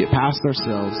to get past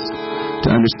ourselves, to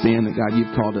understand that, God,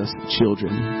 you've called us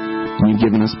children. And you've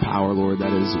given us power, Lord, that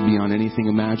is beyond anything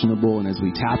imaginable. And as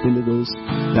we tap into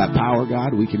that power,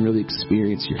 God, we can really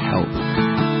experience your help.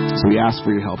 So we ask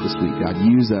for your help this week, God.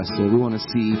 Use us, Lord. We want to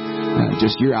see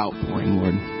just your outpouring,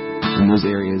 Lord, in those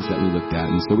areas that we looked at.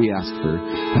 And so we ask for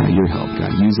your help,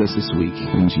 God. Use us this week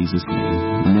in Jesus'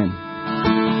 name. Amen.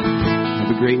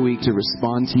 Have a great week to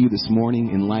respond to you this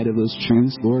morning in light of those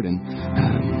truths, Lord. And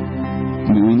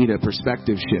we need a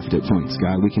perspective shift at points,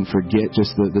 God. We can forget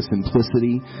just the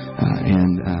simplicity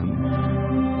and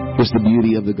just the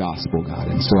beauty of the gospel, God.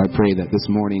 And so I pray that this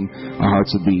morning our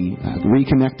hearts would be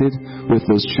reconnected with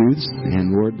those truths.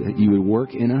 And, Lord, that you would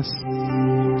work in us.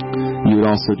 You would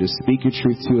also just speak your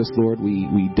truth to us, Lord.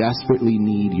 We desperately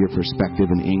need your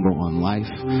perspective and angle on life.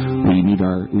 We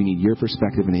need your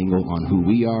perspective and angle on who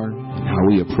we are and how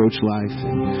we approach life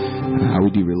and how we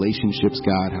do relationships,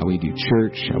 God, how we do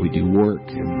church, how we do work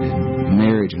and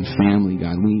marriage and family,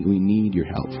 God. We need your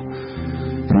help.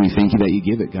 And we thank you that you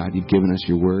give it, God. You've given us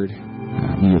your word.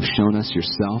 You have shown us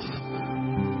yourself.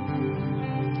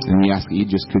 And we ask that you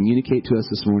just communicate to us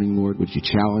this morning, Lord. Would you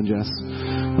challenge us?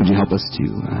 Would you help us to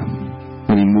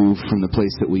really move from the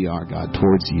place that we are, God,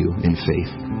 towards you in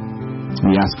faith?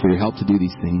 We ask for your help to do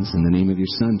these things in the name of your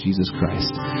Son, Jesus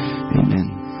Christ.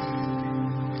 Amen.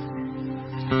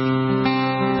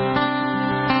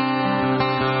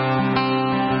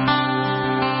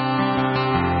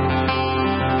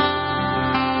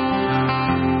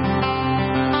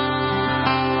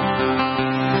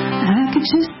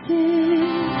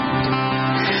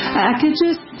 I could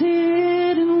just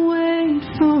sit and wait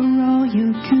for all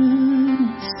your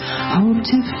goodness, hope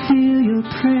to feel your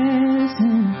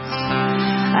presence.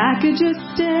 I could just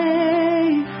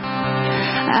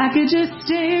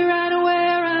stay right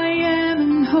where I am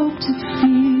and hope to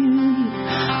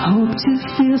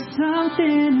feel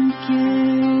something again.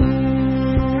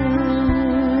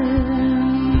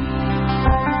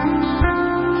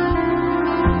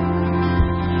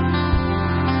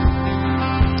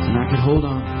 And I could hold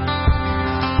on.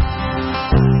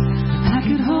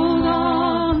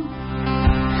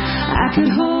 I could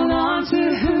hold on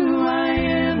to who I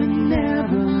am and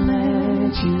never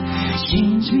let you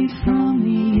change me from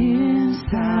the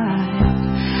inside.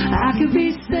 I could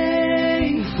be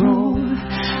safe, Lord.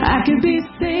 I could be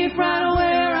safe right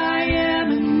where I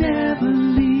am and never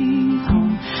leave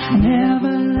home.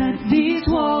 Never let these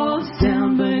walls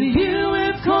down, but you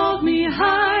have called me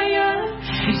higher.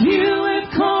 You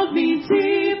have called me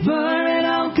deeper, and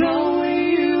I'll go where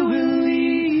you will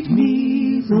lead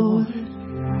me, Lord.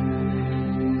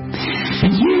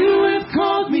 You have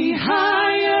called me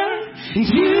higher.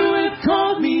 You have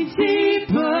called me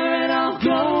deeper, and I'll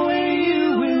go where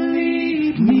you will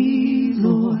lead me,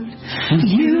 Lord.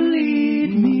 You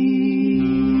lead me.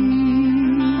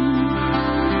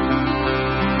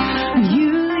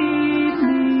 You lead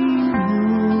me,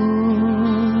 Lord.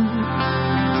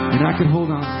 And I could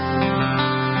hold on.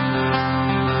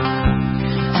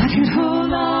 I could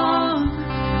hold on.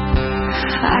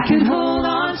 I could hold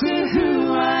on to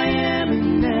who I am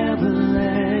and never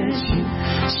let you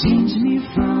change me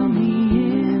from the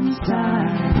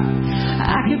inside.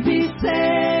 I could be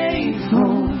safe,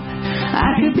 Lord.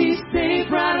 I could be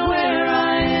safe right where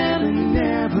I am and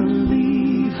never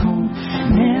leave home.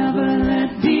 Never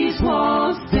let these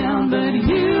walls down, but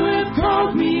you have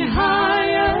called me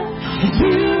higher.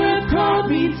 You have called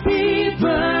me deeper,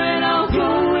 and I'll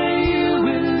go where you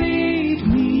will lead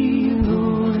me,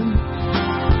 Lord.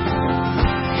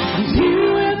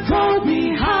 You have called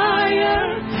me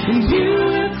higher. You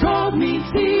have called me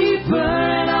deeper,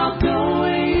 and I'll go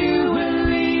where you will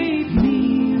lead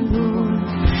me, Lord.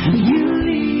 You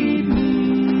lead me.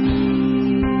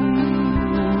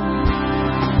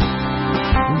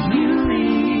 You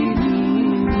lead me,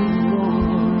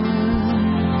 Lord.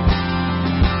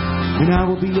 And I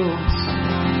will be yours.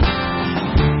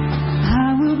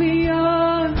 I will be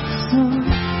yours, Lord.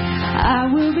 I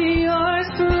will be yours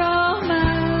for all my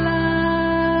life.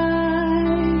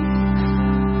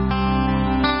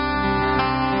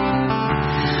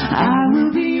 I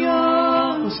will be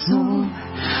yours, Lord.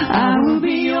 I will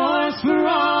be yours for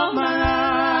all my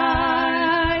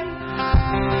life.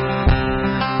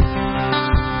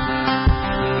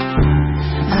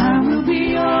 I will be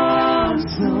yours,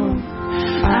 Lord.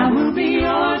 I will be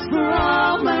yours for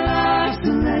all my life.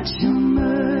 So let your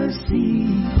mercy.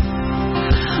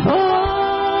 Oh,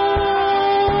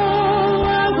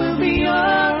 I will be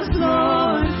yours,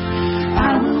 Lord.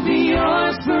 I will be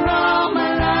yours for all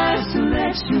my life. So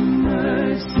let your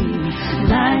mercy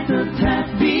light the path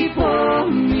before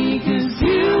me. 'Cause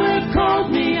you have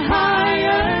called me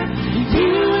higher.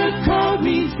 You have called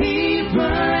me deeper,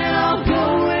 and I'll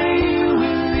go where you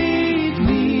will lead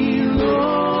me,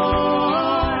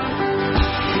 Lord.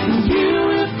 You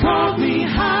have called me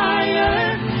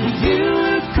higher. You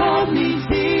have called me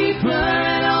deeper,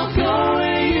 and I'll go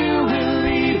where you will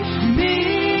lead me,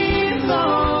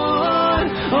 Lord.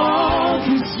 Oh,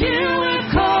 'cause you have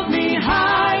called me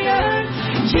higher.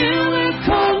 You have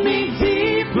called me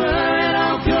deeper, and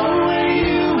I'll go where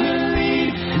you will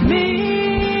lead me,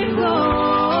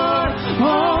 Lord.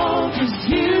 Oh, 'cause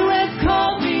you have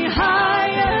called me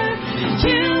higher.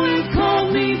 You have called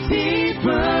me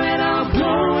deeper, and I'll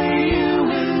go where you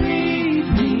will lead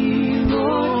me,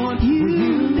 Lord. You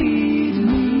lead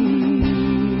me.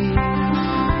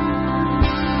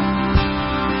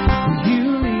 You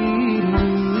lead me,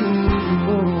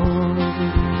 Lord.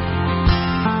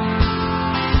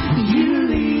 You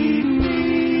lead me.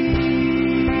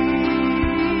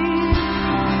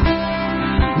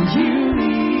 You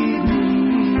lead me,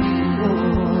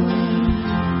 Lord.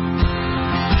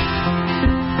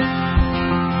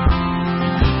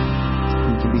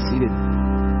 You can be seated.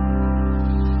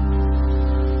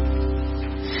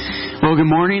 Well, good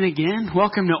morning again.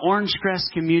 Welcome to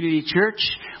Orangecrest Community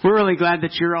Church. We're really glad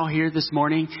that you're all here this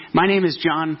morning. My name is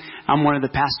John. I'm one of the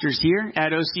pastors here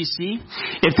at OCC.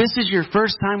 If this is your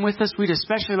first time with us, we'd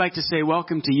especially like to say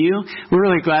welcome to you. We're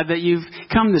really glad that you've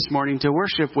come this morning to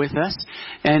worship with us.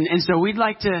 And so we'd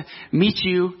like to meet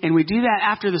you, and we do that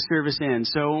after the service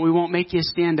ends. So we won't make you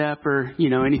stand up or,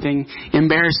 anything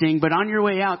embarrassing. But on your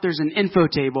way out, there's an info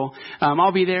table.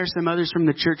 I'll be there, some others from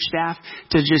the church staff,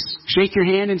 to just shake your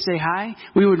hand and say hi.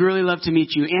 We would really love to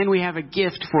meet you. And we have a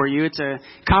gift for you. It's a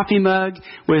coffee mug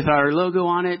with our logo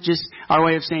on it, just our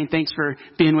way of saying thanks for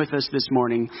being with us this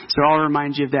morning. So I'll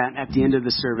remind you of that at the end of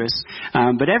the service.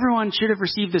 But everyone should have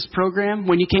received this program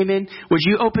when you came in. Would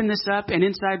you open this up? And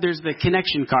inside there's the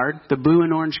connection card, the blue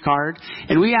and orange card.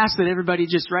 And we ask that everybody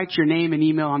just write your name and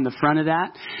email on the front of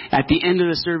that. At the end of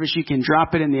the service, you can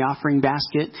drop it in the offering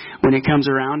basket when it comes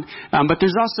around. But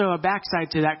there's also a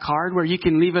backside to that card where you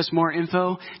can leave us more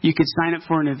info. You could sign up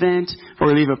for an event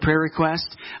or leave a prayer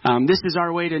request. This is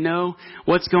our way to know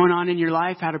what's going on in your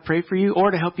life, how to pray for you,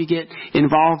 or to help you get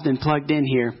involved and plugged in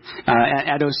here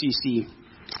at OCC.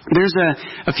 There's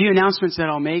a few announcements that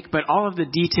I'll make, but all of the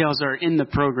details are in the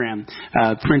program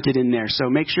printed in there. So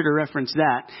make sure to reference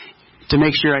that to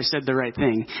make sure I said the right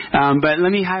thing. But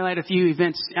let me highlight a few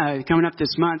events coming up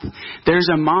this month. There's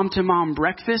a mom-to-mom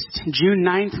breakfast, June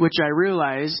 9th, which I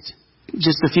realized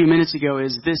just a few minutes ago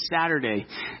is this Saturday.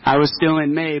 I was still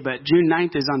in May, but June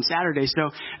 9th is on Saturday. So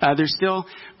there's still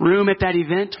room at that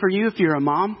event for you if you're a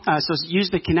mom. So use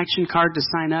the connection card to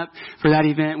sign up for that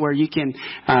event where you can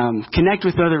connect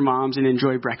with other moms and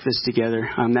enjoy breakfast together.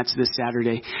 That's this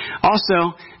Saturday.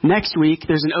 Also, next week,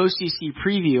 there's an OCC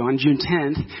preview on June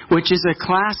 10th, which is a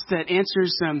class that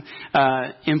answers some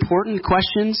important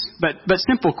questions, but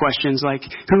simple questions like,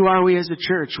 who are we as a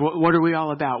church? What are we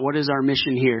all about? What is our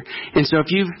mission here? And so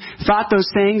if you've thought those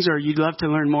things or you'd love to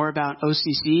learn more about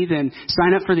OCC, then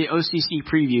sign up for the OCC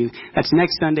preview. That's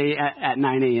next Sunday at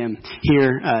 9 a.m.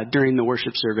 here during the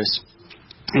worship service.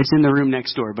 It's in the room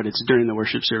next door, but it's during the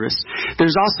worship service.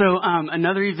 There's also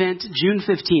another event, June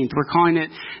 15th. We're calling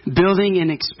it Building and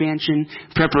Expansion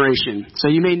Preparation. So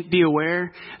you may be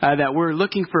aware that we're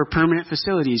looking for permanent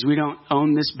facilities. We don't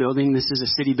own this building. This is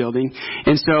a city building.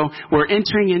 And so we're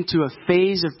entering into a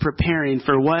phase of preparing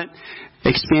for what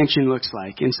expansion looks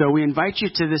like. And so we invite you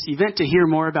to this event to hear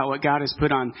more about what God has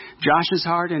put on Josh's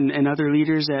heart and other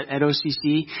leaders at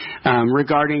OCC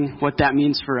regarding what that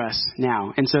means for us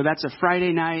now. And so that's a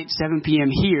Friday night, 7 p.m.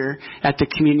 here at the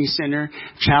community center.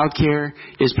 Childcare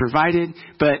is provided,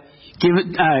 but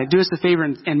do us a favor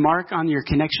and mark on your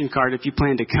connection card if you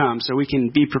plan to come so we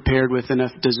can be prepared with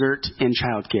enough dessert and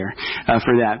childcare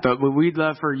for that. But we'd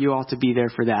love for you all to be there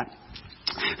for that.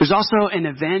 There's also an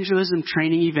evangelism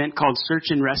training event called Search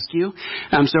and Rescue.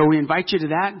 So we invite you to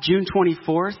that, June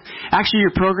 24th. Actually,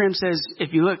 your program says,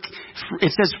 if you look,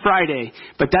 it says Friday,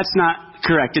 but that's not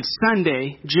correct. It's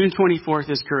Sunday. June 24th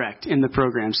is correct in the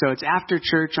program. So it's after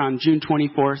church on June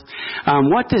 24th.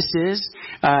 What this is,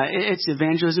 it's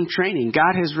evangelism training.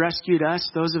 God has rescued us,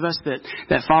 those of us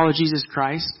that follow Jesus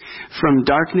Christ, from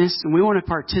darkness, and we want to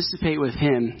participate with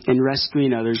Him in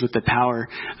rescuing others with the power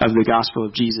of the gospel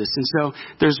of Jesus. And so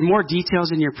there's more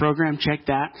details in your program. Check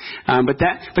that. But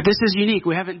this is unique.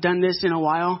 We haven't done this in a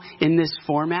while in this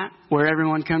format where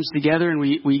everyone comes together and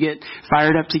we get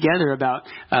fired up together about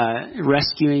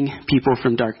rescuing people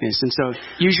from darkness. And so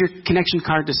use your connection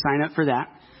card to sign up for that.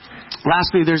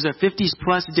 Lastly, there's a 50s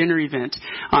Plus dinner event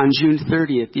on June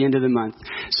 30th, at the end of the month.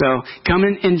 So come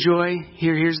and enjoy.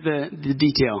 Here's the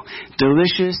detail.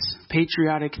 Delicious,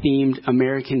 patriotic themed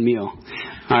American meal.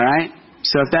 All right?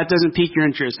 So if that doesn't pique your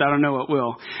interest, I don't know what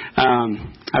will.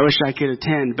 I wish I could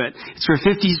attend, but it's for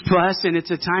 50s Plus, and it's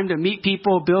a time to meet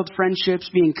people, build friendships,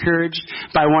 be encouraged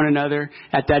by one another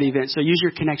at that event. So use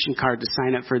your connection card to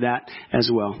sign up for that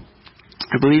as well.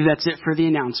 I believe that's it for the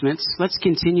announcements. Let's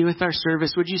continue with our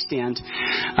service. Would you stand?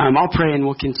 I'll pray and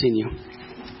we'll continue.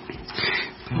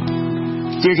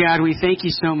 Dear God, we thank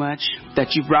you so much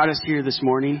that you brought us here this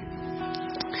morning.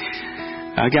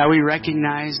 God, we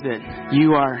recognize that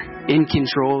you are in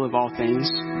control of all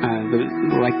things,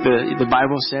 like the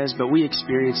Bible says, but we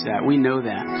experience that. We know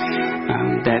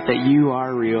that you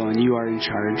are real and you are in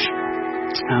charge.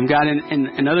 God, and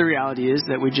another reality is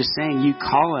that we just saying you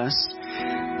call us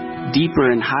deeper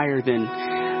and higher than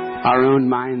our own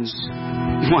minds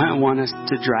want us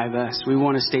to drive us. We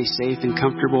want to stay safe and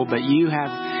comfortable, but you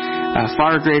have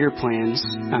far greater plans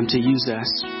to use us.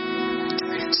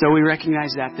 So we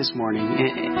recognize that this morning.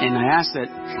 And I ask that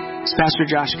as Pastor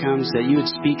Josh comes, that you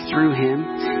would speak through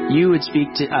him. You would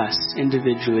speak to us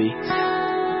individually.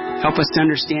 Help us to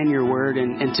understand your word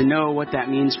and to know what that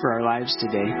means for our lives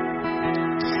today.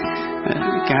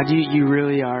 God, you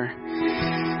really are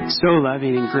so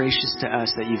loving and gracious to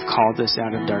us that you've called us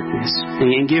out of darkness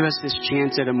and give us this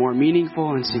chance at a more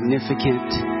meaningful and significant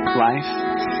life.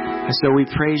 So we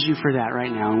praise you for that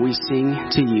right now, and we sing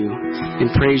to you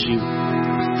and praise you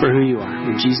for who you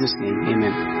are. In Jesus' name,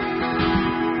 amen.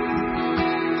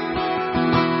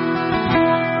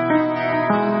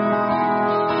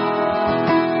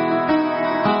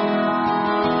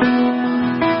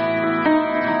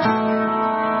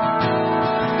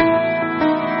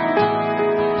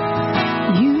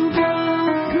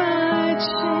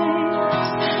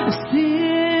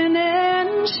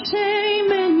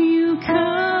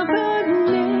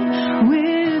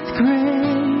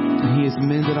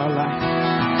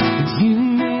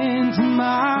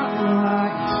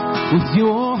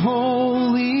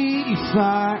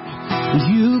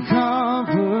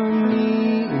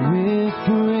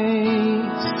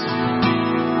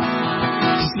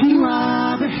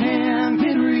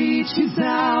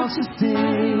 to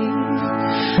sing.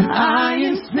 And I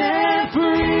am set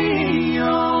free.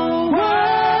 Oh,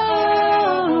 whoa.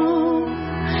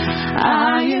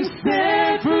 I am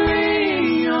set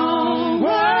free. Oh,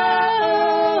 whoa.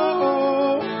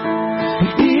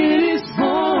 It is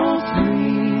for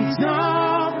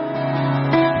freedom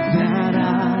that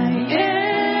I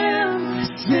am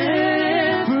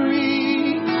set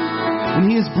free. And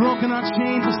He has broken our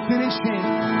chains of sin and shame.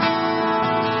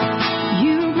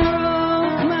 You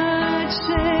broke my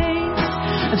chains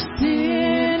of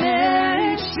sin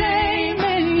and shame,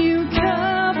 and You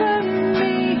covered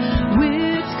me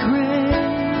with grace.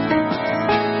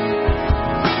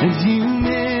 And You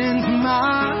mend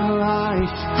my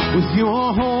life with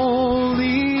Your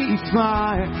holy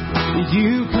fire.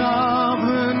 You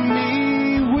covered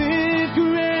me with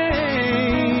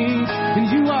grace. And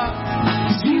You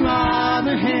are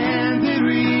the hand that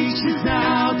reaches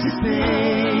out to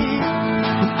save.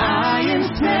 I am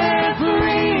set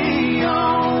free.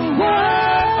 Oh, whoa.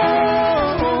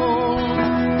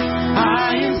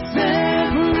 I am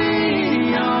set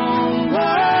free. Oh,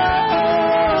 whoa.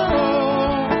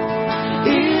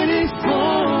 It is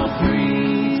for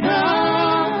freedom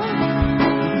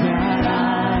that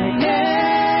I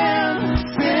am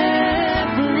set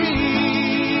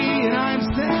free. And I am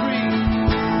set free.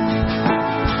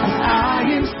 I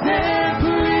am set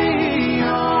free.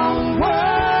 Oh, whoa.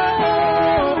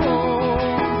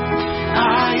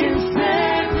 I am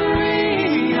set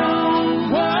free. Oh,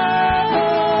 whoa.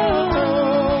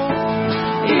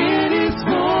 It is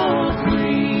for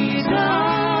freedom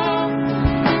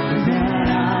that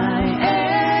I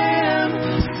am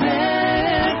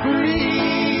set free.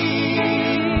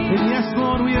 And yes,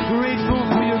 Lord, we are grateful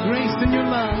for Your grace and Your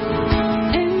love.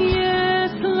 And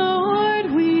yes, Lord,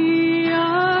 we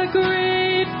are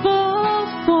grateful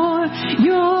for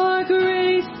Your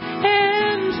grace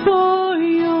and for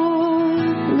Your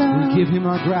love. We give Him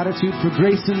our gratitude for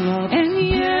grace and love. And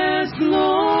yes,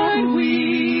 Lord,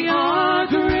 we are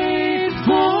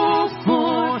grateful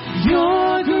for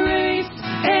Your grace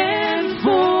and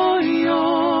for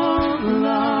Your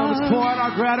love. Let's pour out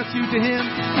our gratitude to Him.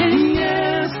 And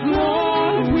yes,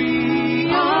 Lord,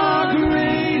 we are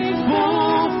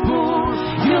grateful for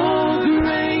Your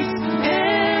grace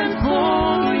and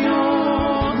for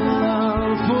Your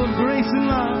love. Full of grace and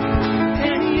love.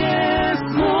 And yes,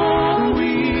 Lord,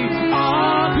 we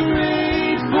are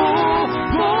grateful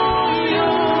for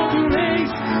Your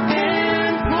grace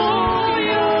and for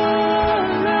Your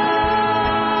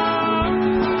love.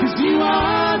 'Cause You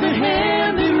are the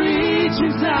hand that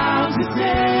reaches out to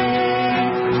save.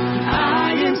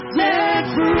 I am set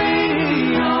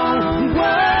free. Oh,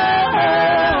 whoa.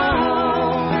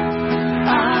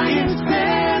 I am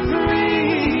set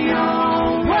free.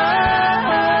 Oh, whoa.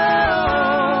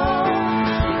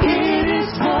 It is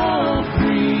for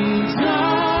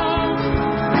freedom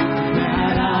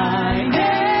that I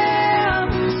am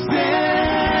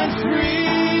set free.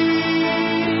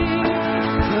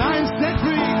 I am set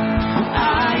free.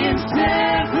 I am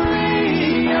set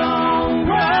free. Oh,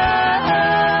 whoa.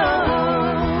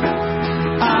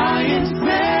 I am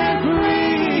set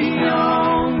free.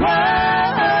 Oh, whoa.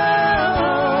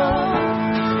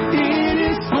 It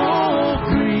is for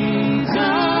freedom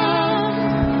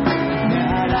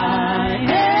that I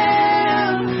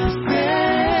am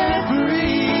set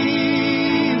free.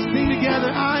 Sing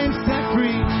together. I am set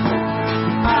free.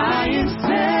 I am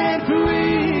set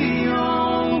free.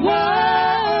 Oh, whoa.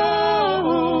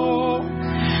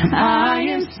 I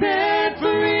am set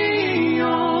free.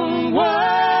 Oh, whoa.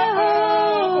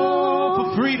 For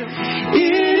freedom.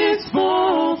 It is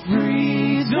for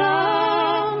freedom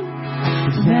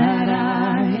that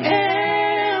I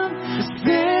am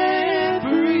set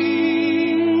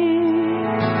free.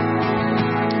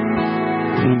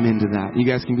 Amen to that. You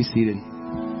guys can be seated.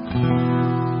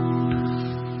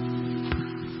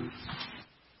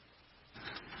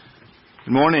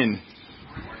 Good morning.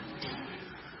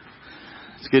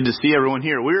 It's good to see everyone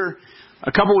here. We're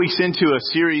a couple weeks into a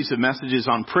series of messages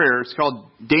on prayer. It's called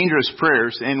Dangerous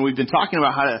Prayers, and we've been talking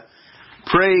about how to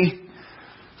pray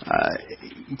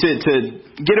to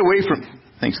get away from.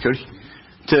 Thanks, Cody.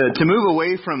 To move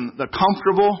away from the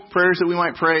comfortable prayers that we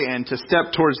might pray and to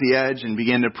step towards the edge and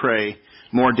begin to pray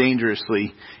more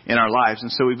dangerously in our lives.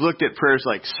 And so we've looked at prayers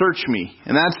like "Search Me,"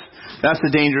 and that's the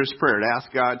dangerous prayer, to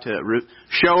ask God to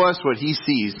show us what He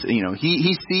sees. You know,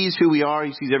 He sees who we are.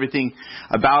 He sees everything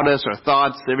about us, our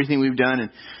thoughts, everything we've done. And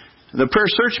the prayer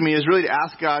 "Search Me" is really to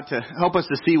ask God to help us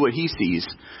to see what He sees.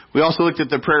 We also looked at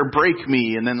the prayer "Break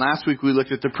Me," and then last week we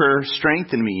looked at the prayer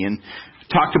 "Strengthen Me." And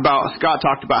Scott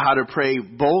talked about how to pray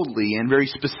boldly and very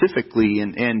specifically,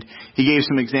 and he gave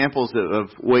some examples of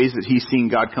ways that he's seen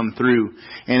God come through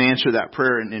and answer that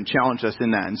prayer and challenge us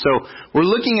in that. And so we're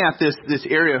looking at this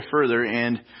area further,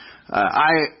 and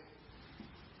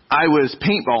I was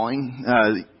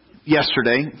paintballing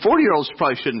yesterday. 40-year-olds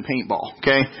probably shouldn't paintball,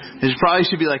 okay? There probably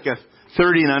should be like a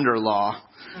 30 and under law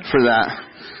for that.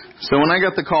 So when I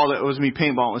got the call that it was me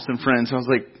paintballing with some friends, I was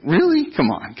like, really?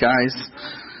 Come on, guys.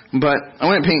 But I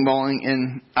went paintballing,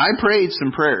 and I prayed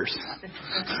some prayers.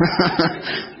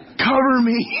 Cover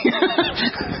me.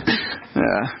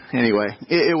 Anyway,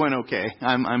 it went okay.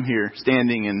 I'm here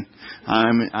standing, and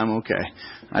I'm okay.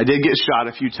 I did get shot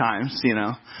a few times, you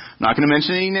know. Not going to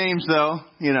mention any names, though.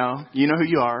 You know who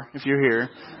you are if you're here.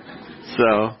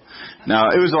 So,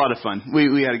 no, it was a lot of fun.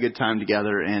 We had a good time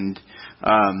together, and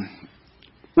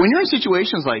when you're in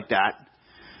situations like that,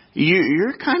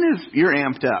 you're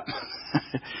amped up.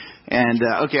 And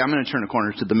okay, I'm going to turn a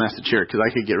corner to the message here because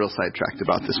I could get real sidetracked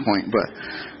about this point.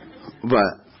 But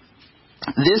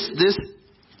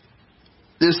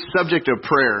this subject of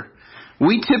prayer,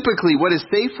 we typically, what is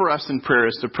safe for us in prayer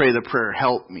is to pray the prayer,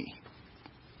 help me.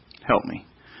 Help me.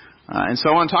 And so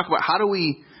I want to talk about how do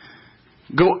we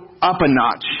go up a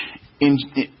notch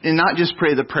and not just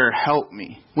pray the prayer, help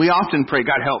me. We often pray,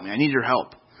 God help me, I need your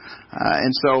help.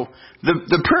 And so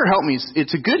the prayer help me,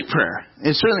 it's a good prayer.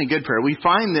 It's certainly a good prayer. We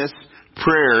find this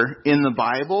prayer in the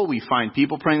Bible. We find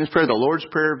people praying this prayer. The Lord's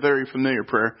Prayer, very familiar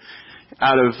prayer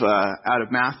out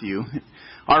of Matthew.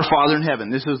 Our Father in heaven.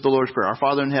 This is the Lord's Prayer. Our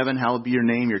Father in heaven, hallowed be your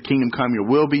name. Your kingdom come. Your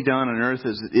will be done on earth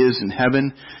as it is in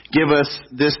heaven. Give us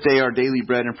this day our daily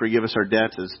bread and forgive us our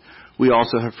debts as we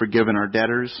also have forgiven our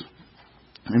debtors.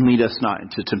 And lead us not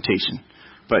into temptation,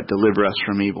 but deliver us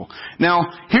from evil. Now,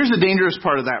 here's the dangerous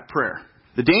part of that prayer.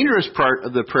 The dangerous part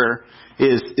of the prayer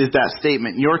is that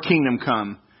statement, your kingdom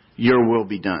come, your will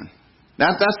be done.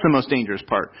 That's the most dangerous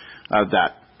part of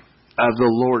that, of the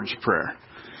Lord's Prayer.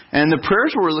 And the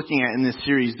prayers we're looking at in this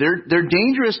series, they're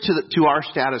dangerous to our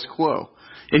status quo.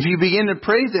 If you begin to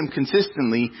pray them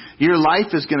consistently, your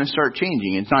life is going to start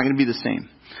changing. It's not going to be the same.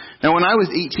 Now, when I was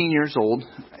 18 years old,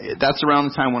 that's around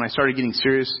the time when I started getting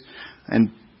serious and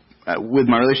with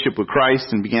my relationship with Christ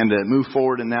and began to move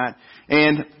forward in that.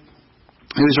 And it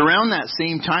was around that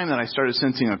same time that I started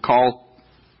sensing a call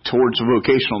towards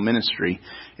vocational ministry.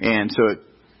 And so it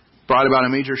brought about a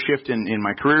major shift in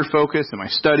my career focus and my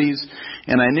studies.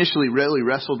 And I initially really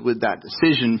wrestled with that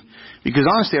decision because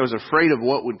honestly I was afraid of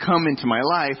what would come into my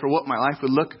life or what my life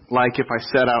would look like if I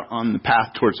set out on the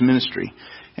path towards ministry.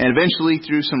 And eventually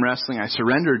through some wrestling I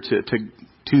surrendered to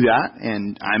that,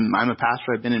 and I'm a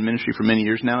pastor. I've been in ministry for many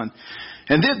years now, and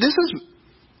this is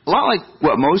a lot like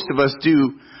what most of us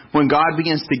do when God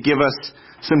begins to give us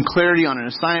some clarity on an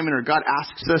assignment, or God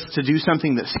asks us to do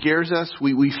something that scares us.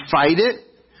 We fight it,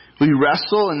 we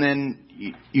wrestle, and then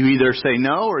you either say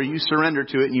no or you surrender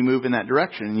to it and you move in that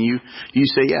direction and you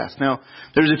say yes. Now,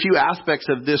 there's a few aspects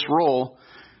of this role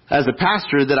as a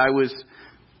pastor that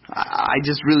I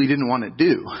just really didn't want to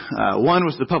do. One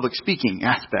was the public speaking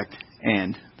aspect,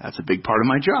 and that's a big part of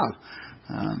my job.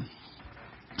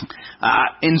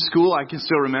 In school, I can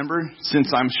still remember,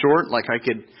 since I'm short,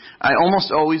 I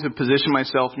almost always would position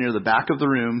myself near the back of the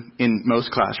room in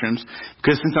most classrooms,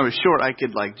 because since I was short, I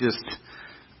could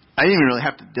I didn't even really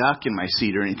have to duck in my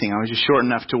seat or anything. I was just short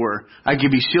enough to where I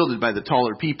could be shielded by the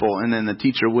taller people, and then the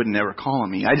teacher wouldn't ever call on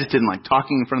me. I just didn't like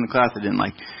talking in front of the class. I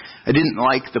didn't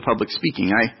like the public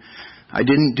speaking. I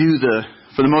didn't do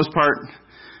for the most part,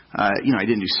 I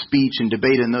didn't do speech and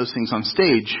debate and those things on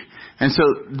stage. And so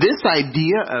this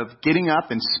idea of getting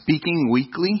up and speaking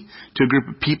weekly to a group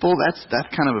of people, that's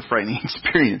kind of a frightening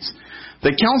experience.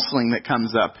 The counseling that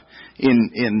comes up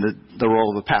in the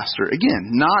role of a pastor, again,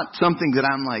 not something that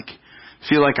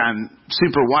feel like I'm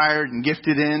super wired and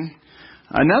gifted in.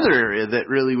 Another area that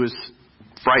really was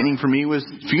frightening for me was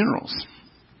funerals.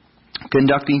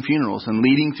 Conducting funerals and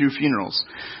leading through funerals.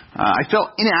 I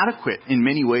felt inadequate in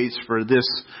many ways for this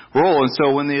role. And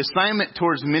so when the assignment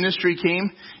towards ministry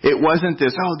came, it wasn't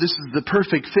this is the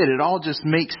perfect fit. It all just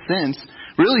makes sense.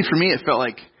 Really, for me, it felt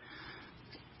like,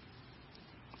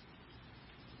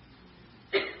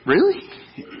 really?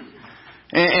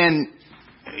 And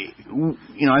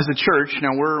as a church, now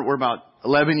we're about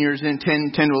 11 years in,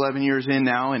 10 to 11 years in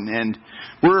now, and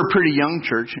we're a pretty young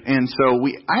church, and so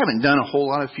I haven't done a whole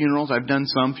lot of funerals. I've done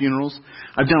some funerals.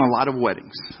 I've done a lot of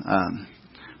weddings.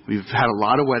 We've had a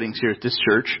lot of weddings here at this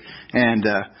church,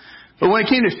 but when it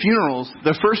came to funerals,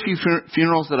 the first few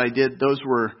funerals that I did, those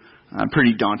were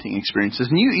pretty daunting experiences.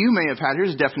 And you may have had,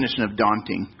 here's a definition of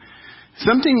daunting.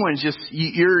 something when just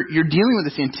you're dealing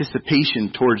with this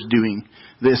anticipation towards doing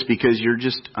this because you're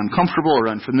just uncomfortable or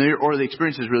unfamiliar, or the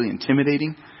experience is really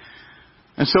intimidating.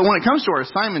 And so when it comes to our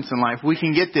assignments in life, we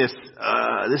can get this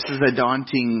is a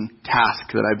daunting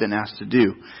task that I've been asked to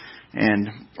do. And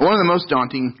one of the most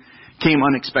daunting came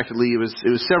unexpectedly. It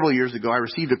was several years ago. I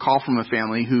received a call from a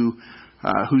family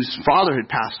whose father had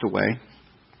passed away,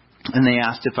 and they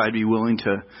asked if I'd be willing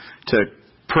to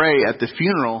pray at the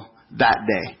funeral that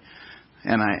day.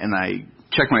 And I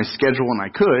checked my schedule and I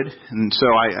could, and so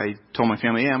I told my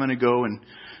family, I'm going to go, and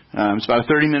it's about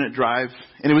a 30-minute drive,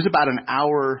 and it was about an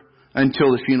hour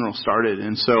until the funeral started.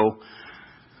 And so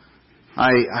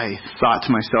I thought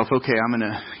to myself, okay, I'm going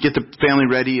to get the family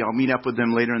ready. I'll meet up with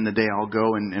them later in the day. I'll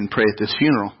go and pray at this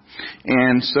funeral.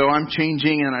 And so I'm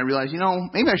changing, and I realize,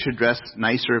 maybe I should dress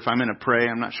nicer if I'm going to pray.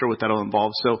 I'm not sure what that'll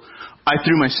involve. So I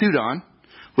threw my suit on,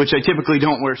 which I typically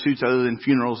don't wear suits other than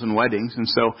funerals and weddings. And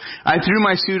so I threw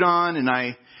my suit on, and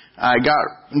I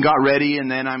got ready,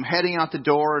 and then I'm heading out the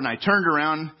door, and I turned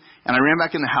around, and I ran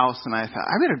back in the house, and I thought,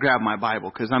 I better grab my Bible,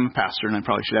 because I'm a pastor, and I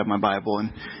probably should have my Bible, and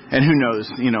who knows,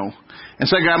 And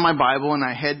so I grabbed my Bible, and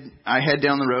I head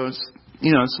down the road.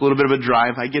 It's a little bit of a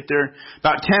drive. I get there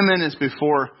about 10 minutes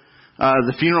before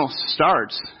the funeral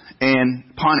starts, and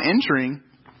upon entering,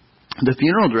 the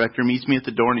funeral director meets me at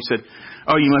the door, and he said,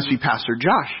 "Oh, you must be Pastor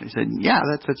Josh." I said, "Yeah,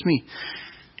 that's me."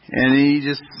 And he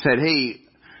just said, "Hey,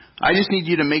 I just need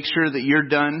you to make sure that you're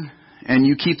done, and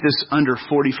you keep this under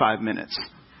 45 minutes.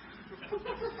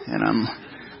 And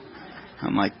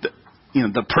I'm like,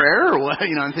 the prayer or what?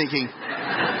 I'm thinking,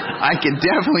 I could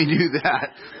definitely do that.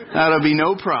 That'll be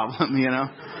no problem,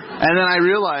 And then I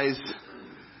realize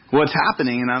what's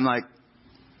happening, and I'm like,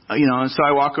 and so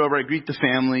I walk over, I greet the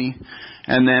family,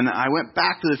 and then I went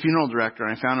back to the funeral director,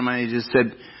 and I found him, and he just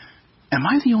said, "Am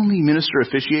I the only minister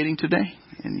officiating today?"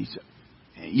 And he said,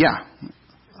 "Yeah."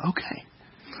 Okay.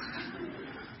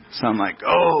 So I'm like,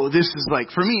 this is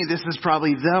for me, this is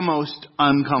probably the most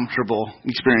uncomfortable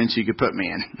experience you could put me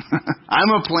in. I'm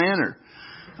a planner.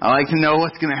 I like to know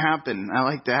what's going to happen. I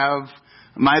like to have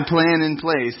my plan in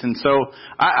place. And so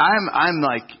I'm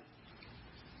like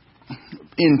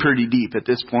in pretty deep at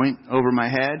this point over my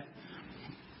head.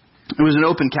 It was an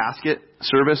open casket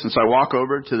service. And so I walk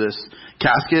over to this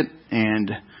casket,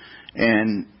 and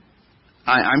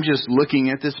I'm just looking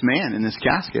at this man in this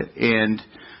casket. And,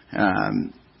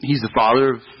 he's the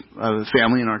father of a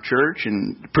family in our church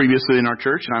and previously in our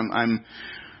church. And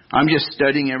I'm just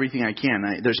studying everything I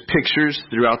can. There's pictures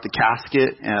throughout the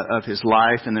casket of his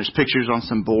life, and there's pictures on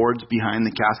some boards behind the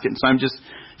casket. And so I'm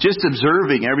just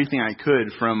observing everything I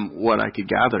could from what I could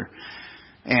gather.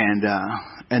 And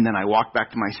then I walked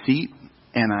back to my seat,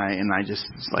 and I just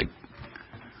was like,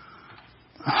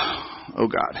 oh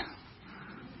God,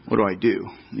 what do I do?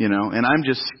 And I'm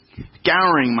just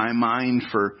scouring my mind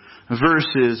for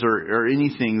verses or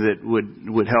anything that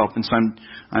would help. And so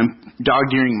I'm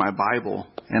dog-earing my Bible,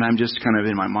 and I'm just kind of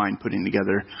in my mind putting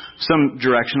together some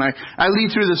direction. I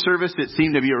lead through the service. It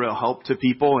seemed to be a real help to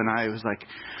people, and I was like,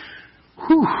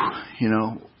 whew,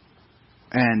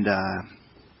 And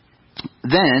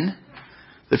then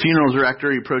the funeral director,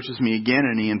 he approaches me again,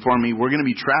 and he informed me, we're going to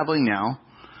be traveling now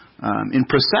in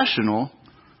processional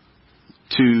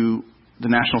to the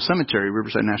National Cemetery,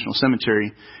 Riverside National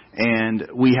Cemetery, and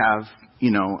we have,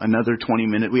 another 20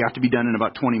 minutes. We have to be done in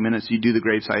about 20 minutes. You do the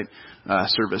gravesite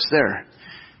service there.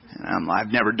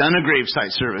 I've never done a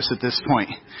gravesite service at this point.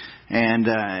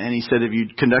 And he said, have you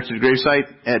conducted a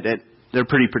gravesite? They're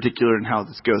pretty particular in how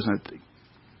this goes.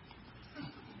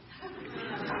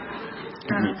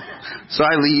 So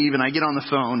I leave, and I get on the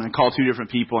phone, and I call 2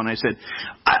 different people, and I said,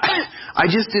 I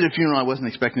just did a funeral I wasn't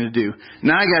expecting to do.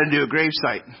 Now I got to do a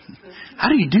gravesite. How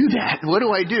do you do that? What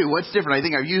do I do? What's different? I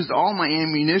think I've used all my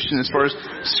ammunition as far as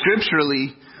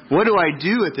scripturally. What do I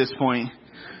do at this point?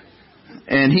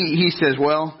 And he says,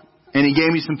 and he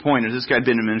gave me some pointers. This guy had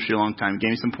been in ministry a long time. He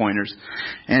gave me some pointers.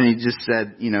 And he just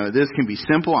said, this can be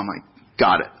simple. I'm like,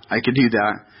 got it. I could do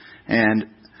that. And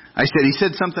he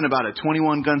said something about a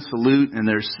 21-gun salute, and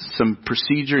there's some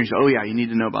procedure. He said, oh, yeah, you need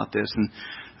to know about this. And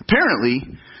apparently,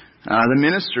 the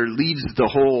minister leads the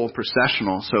whole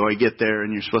processional. So I get there,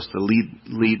 and you're supposed to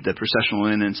lead the processional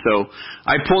in. And so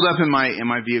I pulled up in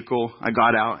my vehicle. I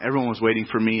got out. Everyone was waiting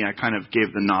for me. I kind of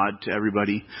gave the nod to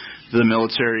everybody, to the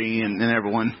military and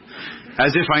everyone,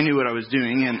 as if I knew what I was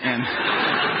doing. And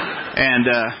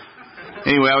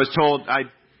anyway, I was told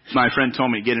my friend told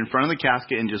me to get in front of the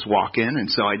casket and just walk in, and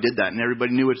so I did that, and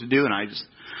everybody knew what to do, and I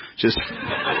just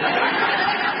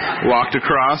walked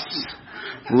across,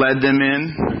 led them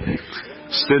in,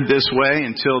 stood this way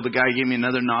until the guy gave me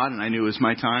another nod, and I knew it was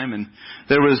my time. And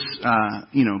there was,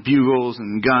 bugles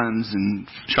and guns and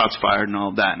shots fired and all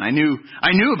of that. And I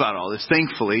knew about all this.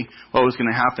 Thankfully, what was going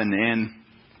to happen, and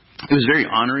it was very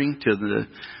honoring to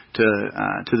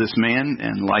this man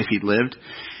and the life he'd lived.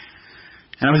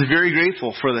 And I was very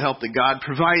grateful for the help that God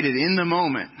provided in the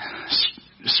moment,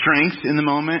 strength in the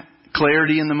moment,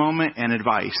 clarity in the moment, and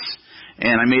advice.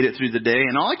 And I made it through the day,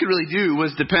 and all I could really do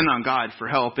was depend on God for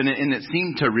help, and it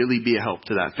seemed to really be a help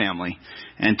to that family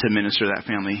and to minister to that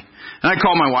family. And I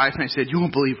called my wife and I said, "You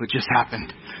won't believe what just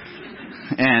happened."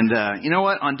 And you know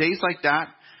what? On days like that,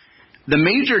 the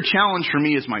major challenge for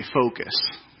me is my focus.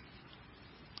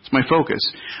 It's my focus.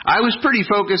 I was pretty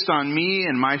focused on me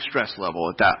and my stress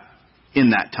level in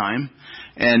that time,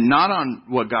 and not on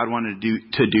what God wanted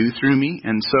to do through me.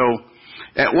 And so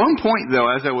at one point, though,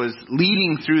 as I was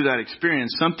leading through that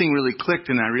experience, something really clicked,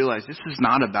 and I realized this is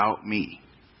not about me.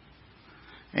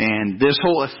 And this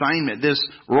whole assignment, this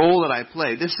role that I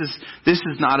play, this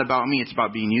is not about me. It's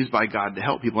about being used by God to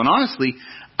help people. And honestly,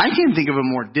 I can't think of a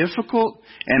more difficult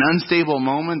and unstable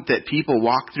moment that people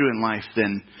walk through in life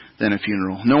than a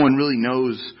funeral. No one really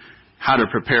knows how to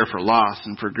prepare for loss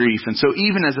and for grief. And so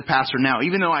even as a pastor now,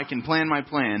 even though I can plan my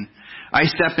plan, I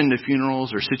step into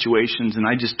funerals or situations and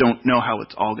I just don't know how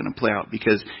it's all going to play out,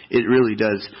 because it really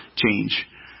does change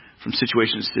from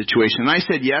situation to situation. And I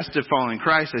said yes to following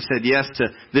Christ. I said yes to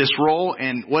this role.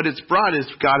 And what it's brought is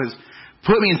God has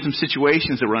put me in some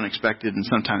situations that were unexpected and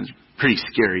sometimes pretty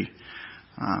scary.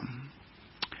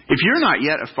 If you're not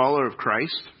yet a follower of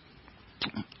Christ,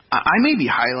 I may be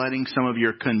highlighting some of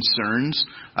your concerns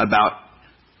about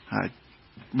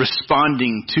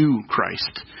responding to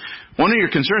Christ. One of your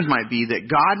concerns might be that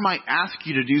God might ask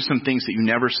you to do some things that you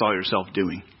never saw yourself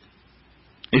doing.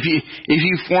 If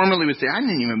you formerly would say, "I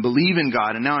didn't even believe in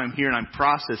God, and now I'm here and I'm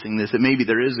processing this, that maybe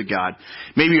there is a God."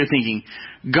 Maybe you're thinking,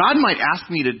 God might ask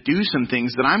me to do some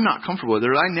things that I'm not comfortable with,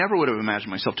 or I never would have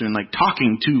imagined myself doing, like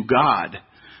talking to God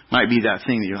might be that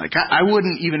thing that you're like, I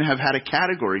wouldn't even have had a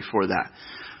category for that.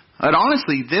 But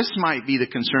honestly, this might be the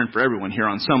concern for everyone here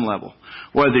on some level,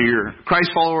 whether you're a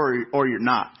Christ follower or you're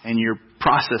not, and you're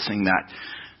processing that.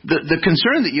 The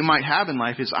concern that you might have in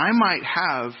life is I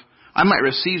might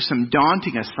receive some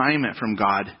daunting assignment from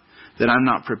God that I'm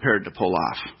not prepared to pull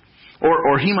off.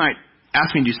 Or He might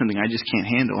ask me to do something I just can't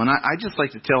handle. And I just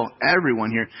like to tell everyone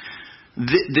here,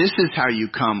 this is how you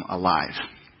come alive,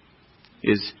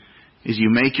 is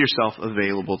you make yourself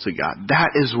available to God. That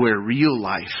is where real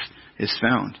life is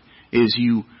found, is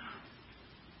you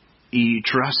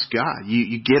trust God.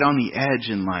 You get on the edge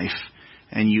in life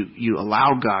and you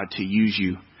allow God to use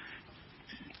you.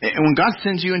 And when God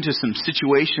sends you into some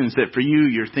situations that for you,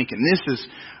 you're thinking,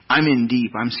 I'm in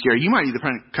deep, I'm scared. You might be the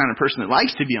kind of person that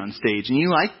likes to be on stage, and you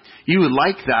would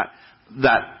like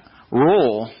that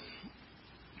role,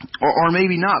 or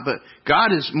maybe not. But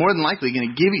God is more than likely going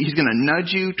to give you, He's going to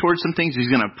nudge you towards some things. He's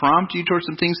going to prompt you towards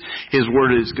some things. His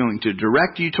Word is going to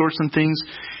direct you towards some things.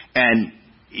 And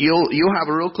you'll have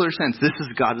a real clear sense, this is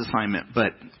God's assignment.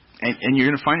 And you're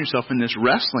going to find yourself in this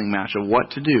wrestling match of what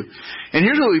to do. And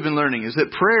here's what we've been learning, is that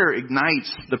prayer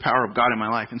ignites the power of God in my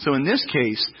life. And so in this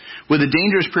case, with a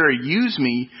dangerous prayer, use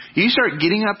me, you start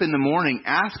getting up in the morning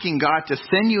asking God to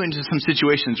send you into some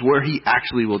situations where He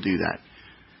actually will do that.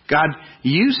 God,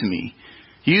 use me.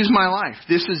 Use my life.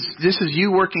 This is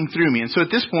you working through me. And so at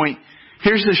this point,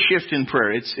 here's the shift in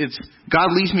prayer. It's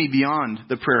God leads me beyond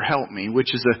the prayer, help me,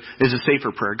 which is a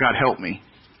safer prayer. God, help me,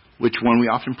 which one we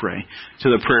often pray, to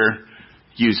the prayer,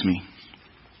 use me.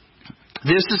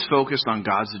 This is focused on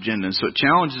God's agenda. So it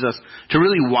challenges us to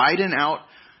really widen out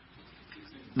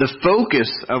the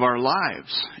focus of our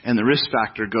lives, and the risk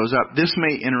factor goes up. This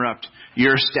may interrupt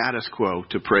your status quo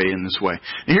to pray in this way.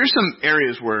 And here's some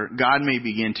areas where God may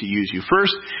begin to use you.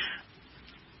 First,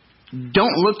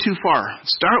 don't look too far.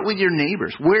 Start with your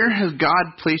neighbors. Where has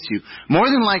God placed you? More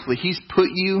than likely, He's put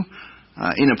you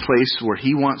in a place where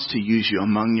He wants to use you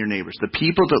among your neighbors, the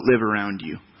people that live around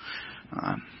you.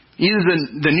 Either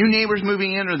the new neighbors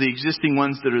moving in or the existing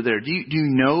ones that are there. Do you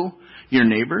know your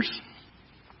neighbors?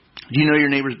 Do you know your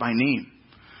neighbors by name?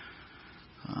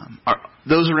 Are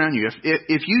those around you?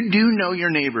 If you do know your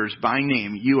neighbors by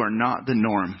name, you are not the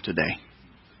norm today.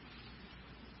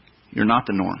 You're not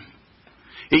the norm.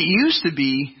 It used to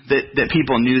be that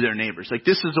people knew their neighbors. Like,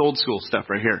 this is old school stuff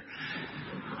right here.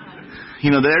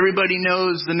 That everybody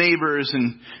knows the neighbors,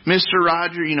 and Mr.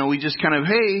 Roger, we just kind of,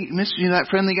 hey, Mr. That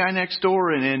friendly guy next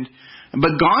door.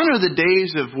 But gone are the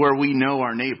days of where we know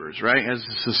our neighbors, right? As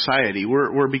a society,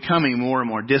 we're becoming more and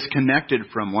more disconnected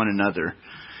from one another.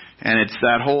 And it's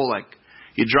that whole, like,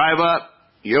 you drive up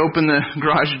You open the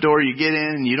garage door, you get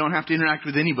in, and you don't have to interact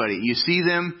with anybody. You see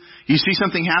them, you see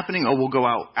something happening, we'll go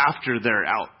out after they're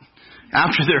out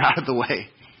of the way.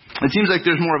 It seems like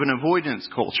there's more of an avoidance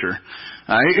culture.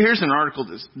 Here's an article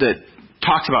that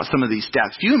talks about some of these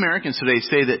stats. Few Americans today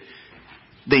say that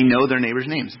they know their neighbors'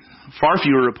 names. Far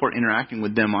fewer report interacting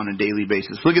with them on a daily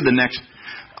basis. Look at the next.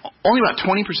 Only about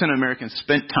 20% of Americans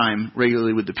spent time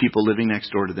regularly with the people living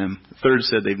next door to them. A third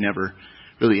said they've never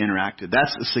really interacted.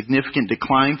 That's a significant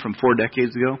decline from 4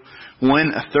 decades ago,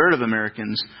 when a third of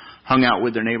Americans hung out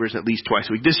with their neighbors at least twice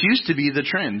a week. This used to be the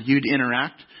trend. You'd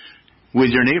interact with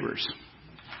your neighbors.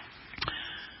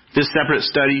 This separate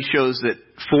study shows that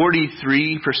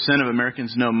 43% of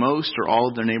Americans know most or all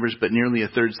of their neighbors, but nearly a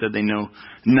third said they know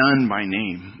none by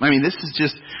name. I mean, this is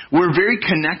just, we're very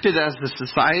connected as a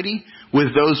society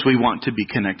with those we want to be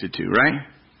connected to, right?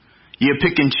 You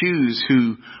pick and choose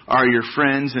who are your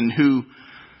friends and who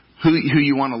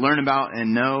you want to learn about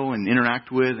and know and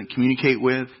interact with and communicate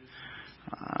with.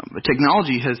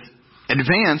 Technology has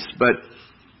advanced, but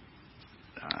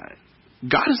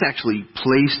God has actually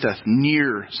placed us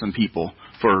near some people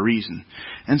for a reason.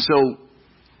 And so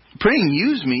praying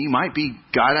use me might be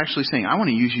God actually saying, I want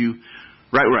to use you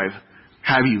right where I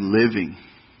have you living.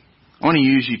 I want to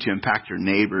use you to impact your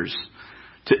neighbors.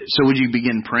 So would you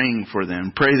begin praying for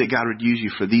them? Pray that God would use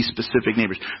you for these specific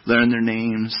neighbors. Learn their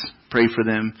names. Pray for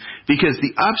them. Because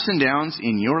the ups and downs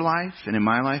in your life and in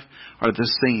my life are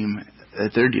the same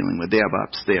that they're dealing with. They have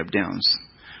ups. They have downs.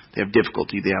 They have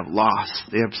difficulty. They have loss.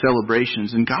 They have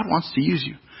celebrations. And God wants to use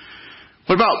you.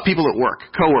 What about people at work?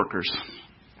 Coworkers.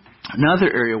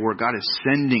 Another area where God is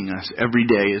sending us every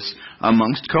day is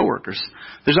amongst coworkers.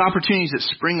 There's opportunities that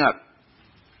spring up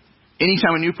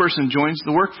anytime a new person joins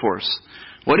the workforce.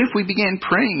 What if we began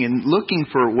praying and looking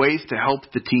for ways to help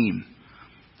the team?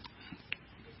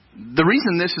 The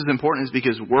reason this is important is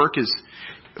because work is,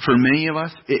 for many of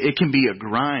us, it can be a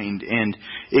grind, and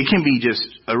it can be just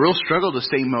a real struggle to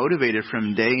stay motivated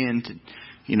from day into,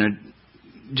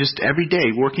 just every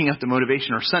day, working up the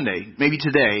motivation. Or Sunday, maybe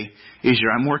today,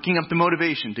 I'm working up the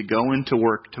motivation to go into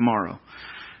work tomorrow.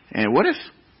 And what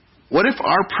if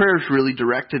our prayers really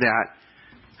directed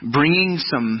at bringing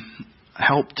some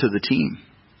help to the team,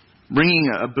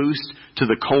 bringing a boost to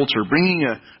the culture, bringing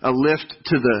a lift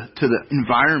to the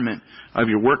environment of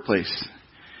your workplace?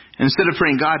 Instead of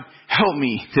praying, God, help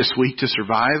me this week to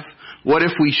survive, what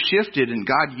if we shifted and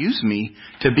God used me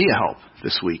to be a help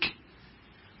this week?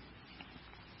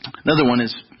 Another one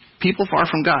is people far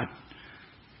from God.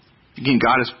 Again,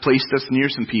 God has placed us near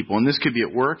some people, and this could be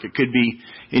at work, it could be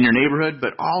in your neighborhood,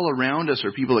 but all around us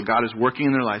are people that God is working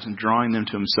in their lives and drawing them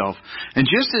to Himself. And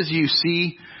just as you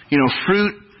see,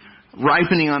 fruit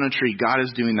ripening on a tree, God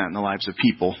is doing that in the lives of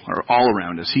people all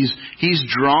around us. He's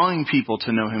drawing people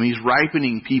to know Him. He's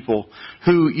ripening people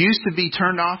who used to be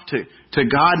turned off to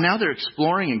God. Now they're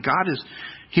exploring, and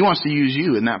He wants to use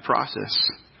you in that process.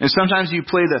 And sometimes you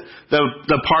play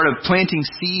the part of planting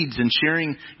seeds and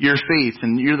sharing your faith,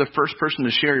 and you're the first person to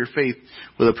share your faith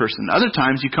with a person. Other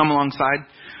times you come alongside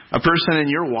a person and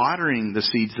you're watering the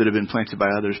seeds that have been planted by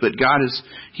others. But God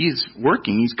He's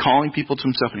working. He's calling people to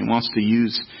Himself, and He wants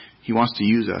to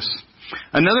use us.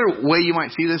 Another way you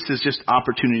might see this is just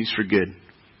opportunities for good.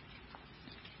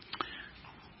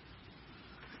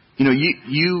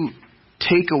 You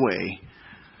take away.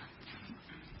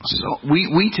 So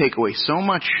we take away so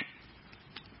much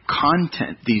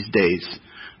content these days,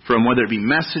 from whether it be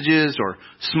messages or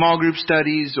small group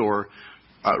studies or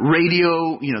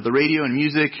radio, the radio and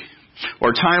music,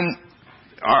 or time,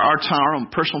 our own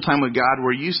personal time with God,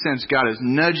 where you sense God is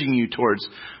nudging you towards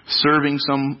serving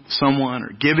someone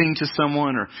or giving to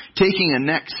someone or taking a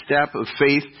next step of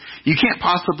faith. You can't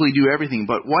possibly do everything,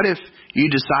 but what if you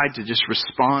decide to just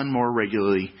respond more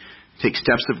regularly, take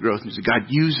steps of growth, and say, God,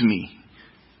 use me.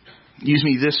 Use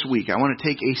me this week. I want to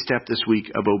take a step this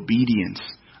week of obedience.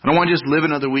 I don't want to just live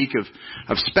another week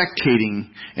of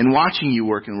spectating and watching you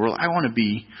work in the world. I want to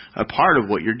be a part of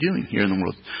what you're doing here in the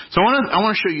world. So I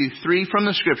want to show you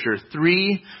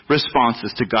three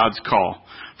responses to God's call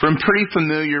from pretty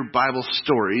familiar Bible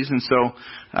stories. And so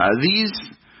these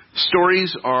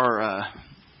stories are,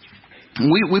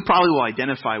 we probably will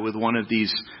identify with one of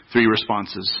these three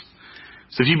responses.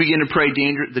 So if you begin to pray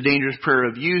the dangerous prayer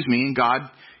of use me, and God,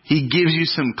 He gives you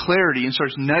some clarity and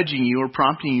starts nudging you or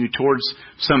prompting you towards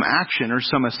some action or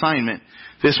some assignment,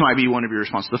 this might be one of your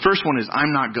responses. The first one is,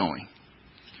 I'm not going.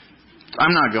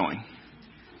 I'm not going.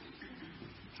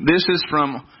 This is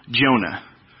from Jonah.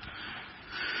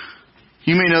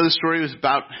 You may know the story. It was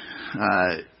about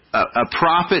a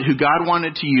prophet who God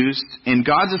wanted to use, and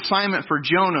God's assignment for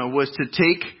Jonah was to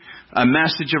take a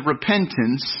message of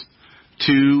repentance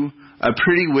to a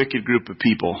pretty wicked group of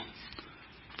people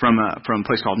from a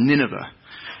place called Nineveh.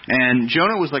 And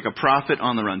Jonah was like a prophet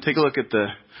on the run. Take a look at the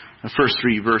first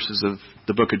 3 verses of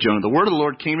the book of Jonah. The word of the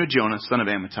Lord came to Jonah, son of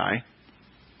Amittai.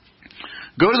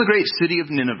 Go to the great city of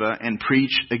Nineveh and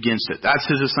preach against it. That's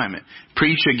his assignment.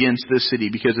 Preach against this city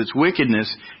because its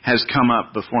wickedness has come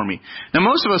up before me. Now,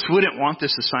 most of us wouldn't want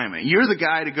this assignment. You're the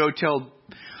guy to go tell,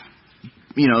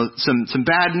 some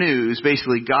bad news.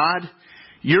 Basically, God,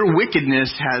 your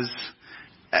wickedness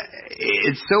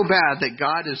it's so bad that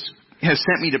God has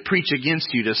sent me to preach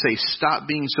against you, to say, stop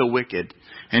being so wicked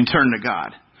and turn to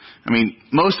God. I mean,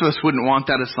 most of us wouldn't want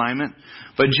that assignment.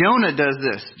 But Jonah does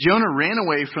this. Jonah ran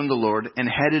away from the Lord and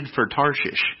headed for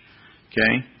Tarshish.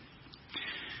 Okay?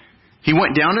 He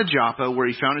went down to Joppa where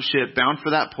he found a ship bound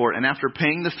for that port. And after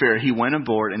paying the fare, he went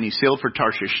aboard and he sailed for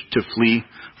Tarshish to flee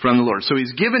from the Lord. So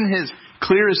he's given his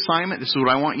clear assignment. This is what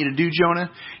I want you to do,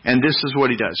 Jonah. And this is what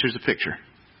he does. Here's a picture.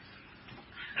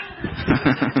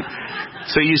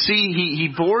 So you see, he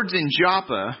boards in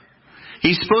Joppa.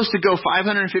 He's supposed to go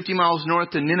 550 miles north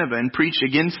to Nineveh and preach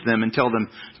against them and tell them,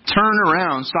 turn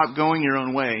around, stop going your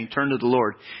own way, turn to the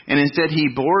Lord. And instead he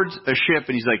boards a ship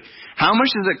and he's like, how much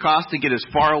does it cost to get as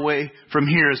far away from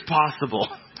here as possible?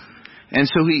 And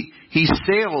so he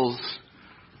sails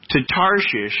to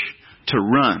Tarshish to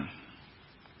run.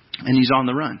 And he's on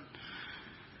the run.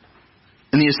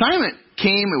 And the assignment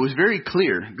came, it was very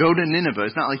clear. Go to Nineveh.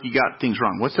 It's not like you got things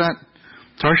wrong. What's that?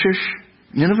 Tarshish?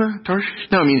 Nineveh? Tarshish?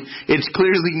 No, I mean, it's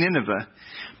clearly Nineveh.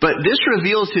 But this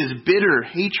reveals his bitter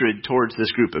hatred towards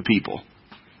this group of people.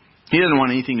 He doesn't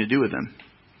want anything to do with them.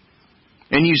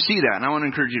 And you see that. And I want to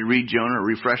encourage you to read Jonah or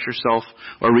refresh yourself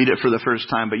or read it for the first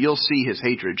time. But you'll see his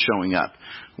hatred showing up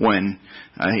when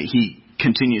he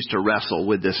continues to wrestle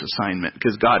with this assignment,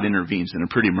 because God intervenes in a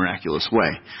pretty miraculous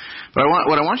way. But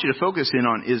what I want you to focus in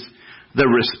on is the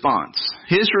response.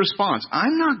 His response.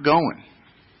 I'm not going.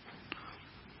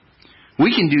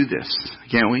 We can do this,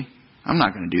 can't we? I'm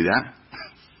not going to do that.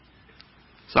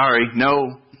 Sorry,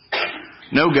 no,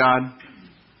 God.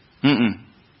 I'm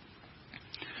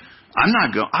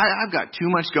not going. I've got too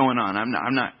much going on. I'm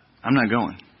not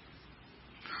going.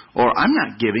 Or I'm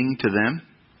not giving to them.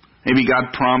 Maybe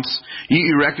God prompts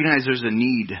you recognize there's a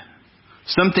need.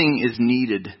 Something is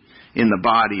needed in the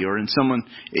body or in someone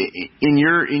in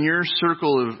your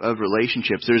circle of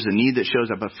relationships. There's a need that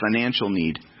shows up, a financial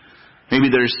need. Maybe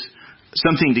there's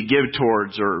something to give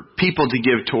towards, or people to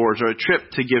give towards, or a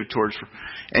trip to give towards,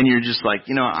 and you're just like,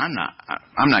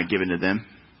 I'm not giving to them.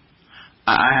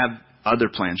 I have other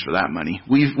plans for that money.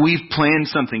 We've planned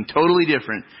something totally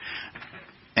different,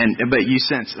 but you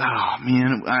sense, oh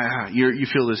man, you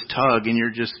feel this tug, and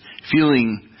you're just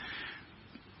feeling.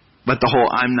 But the whole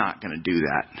I'm not going to do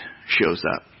that shows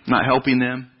up. Not helping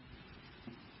them.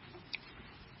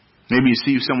 Maybe you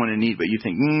see someone in need, but you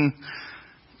think,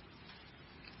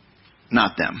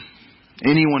 not them.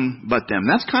 Anyone but them.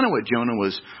 That's kind of what Jonah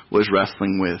was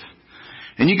wrestling with.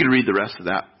 And you can read the rest of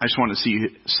that. I just want to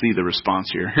see the response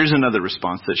here. Here's another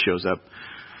response that shows up.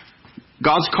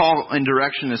 God's call and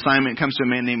direction assignment comes to a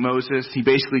man named Moses. He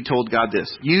basically told God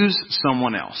this: use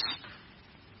someone else.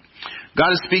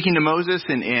 God is speaking to Moses,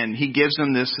 and he gives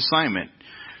him this assignment.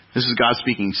 This is God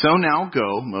speaking. So now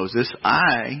go, Moses.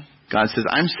 God says,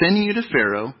 I'm sending you to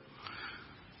Pharaoh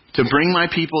to bring my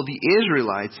people, the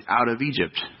Israelites, out of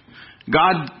Egypt.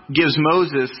 God gives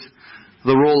Moses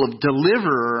the role of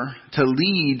deliverer to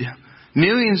lead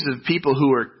millions of people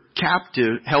who are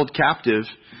held captive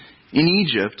in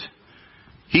Egypt.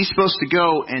 He's supposed to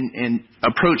go and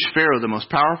approach Pharaoh, the most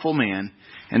powerful man,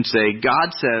 and say,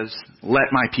 God says,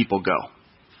 let my people go.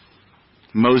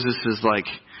 Moses is like,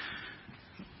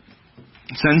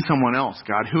 send someone else,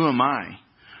 God. Who am I?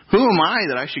 Who am I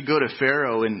that I should go to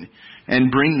Pharaoh and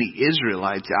bring the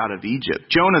Israelites out of Egypt?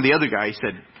 Jonah, the other guy, he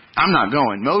said, I'm not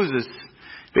going. Moses,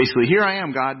 basically, here I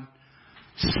am, God.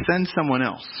 Send someone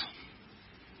else.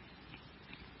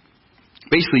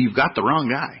 Basically, you've got the wrong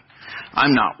guy.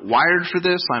 I'm not wired for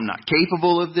this. I'm not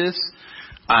capable of this.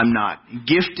 I'm not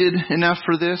gifted enough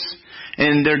for this.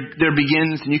 And there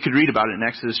begins, and you could read about it in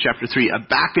Exodus chapter 3, a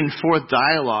back and forth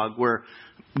dialogue where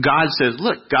God says,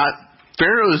 look,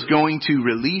 Pharaoh is going to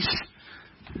release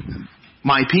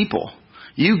my people.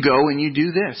 You go and you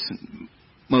do this. And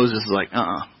Moses is like,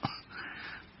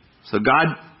 So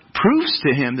God proves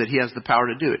to him that he has the power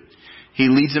to do it. He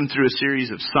leads him through a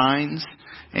series of signs,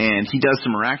 and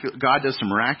God does some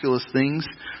miraculous things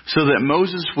so that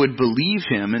Moses would believe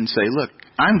him and say, look,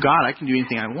 I'm God. I can do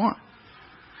anything I want.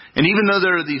 And even though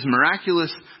there are these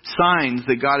miraculous signs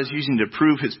that God is using to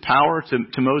prove his power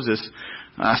to Moses,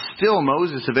 Still,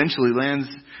 Moses eventually lands,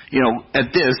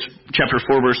 at this, chapter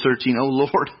 4, verse 13, "Oh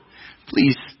Lord,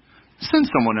 please send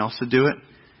someone else to do it."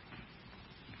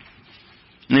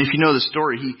 And if you know the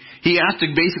story, he has to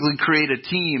basically create a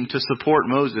team to support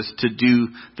Moses to do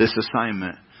this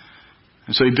assignment.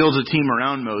 And so he builds a team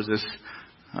around Moses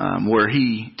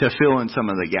to fill in some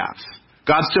of the gaps.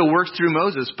 God still works through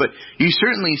Moses, but you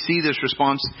certainly see this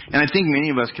response, and I think many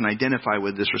of us can identify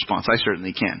with this response. I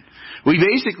certainly can. We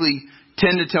basically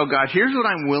tend to tell God, here's what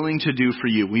I'm willing to do for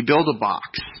you. We build a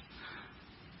box.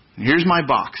 Here's my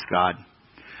box, God.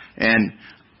 And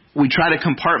we try to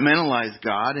compartmentalize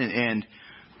God, and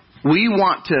we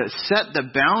want to set the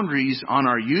boundaries on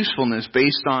our usefulness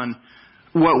based on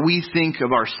what we think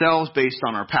of ourselves, based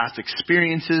on our past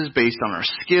experiences, based on our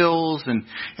skills and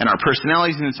our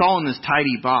personalities, and it's all in this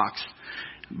tidy box.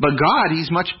 But God, He's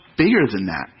much bigger than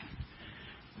that.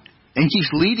 And He's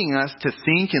leading us to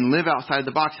think and live outside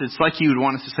the box. It's like He would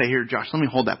want us to say, here, Josh, let me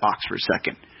hold that box for a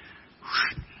second.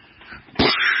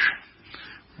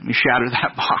 Let me shatter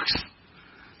that box.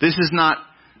 This is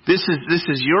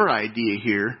your idea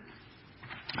here.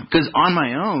 Because on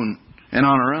my own and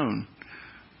on our own,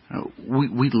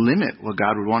 we limit what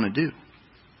God would want to do.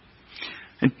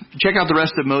 And check out the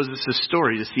rest of Moses'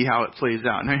 story to see how it plays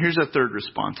out. Now here's a third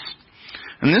response.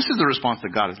 And this is the response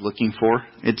that God is looking for.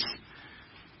 It's,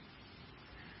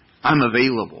 I'm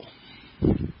available.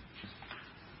 I'm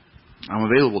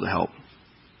available to help.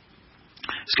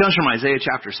 This comes from Isaiah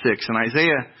chapter 6. And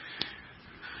Isaiah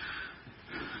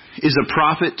is a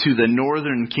prophet to the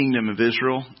northern kingdom of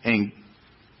Israel. And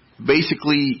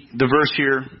basically, the verse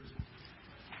here,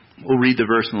 we'll read the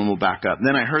verse and then we'll back up.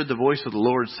 "Then I heard the voice of the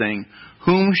Lord saying,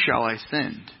 whom shall I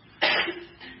send?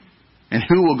 And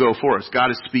who will go for us?"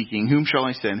 God is speaking. "Whom shall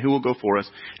I send? Who will go for us?"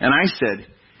 And I said,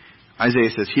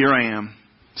 Isaiah says, "Here I am,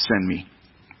 send me."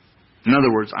 In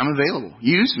other words, I'm available.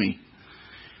 Use me.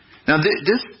 Now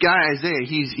this guy, Isaiah,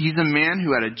 he's a man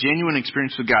who had a genuine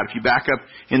experience with God. If you back up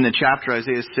in the chapter,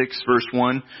 Isaiah 6, verse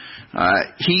 1,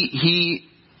 he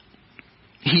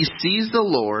sees the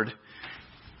Lord.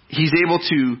 He's able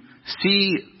to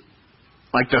see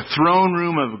like the throne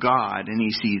room of God, and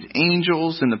he sees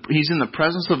angels, and he's in the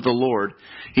presence of the Lord.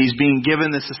 He's being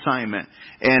given this assignment.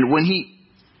 And when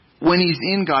he's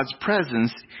in God's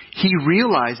presence, he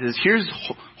realizes, here's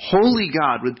holy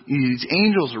God with these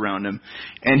angels around him,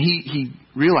 and he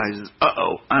realizes,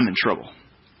 I'm in trouble.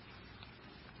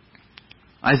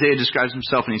 Isaiah describes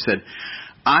himself, and he said,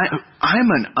 I'm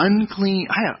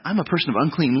a person of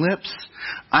unclean lips.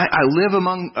 I live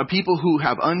among a people who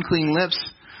have unclean lips.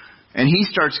 And he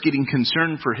starts getting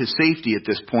concerned for his safety at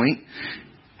this point,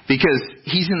 because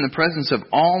he's in the presence of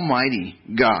Almighty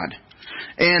God.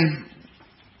 And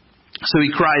so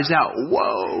he cries out,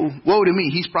 "Woe, woe to me."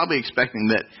 He's probably expecting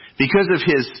that because of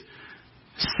his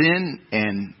sin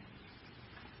and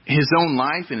his own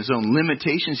life and his own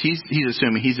limitations, he's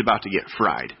assuming he's about to get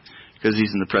fried because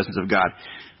he's in the presence of God.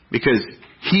 Because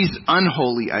he's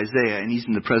unholy, Isaiah, and he's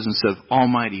in the presence of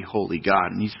Almighty Holy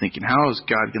God. And he's thinking, how is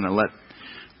God going to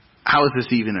how is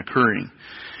this even occurring?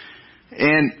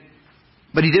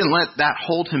 But he didn't let that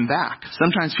hold him back.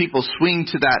 Sometimes people swing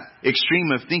to that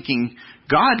extreme of thinking,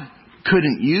 God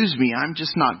couldn't use me. I'm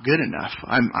just not good enough.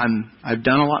 I've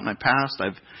done a lot in my past.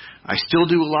 I still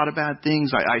do a lot of bad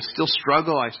things. I still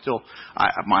struggle.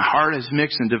 My heart is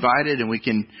mixed and divided, and we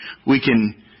can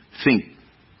think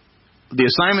the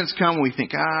assignments come and we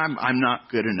think, I'm not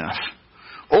good enough.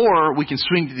 Or we can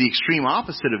swing to the extreme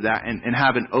opposite of that and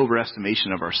have an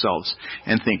overestimation of ourselves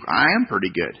and think, I am pretty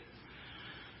good.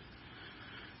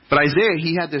 But Isaiah,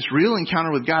 he had this real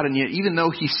encounter with God, and yet even though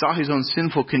he saw his own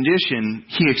sinful condition,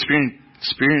 he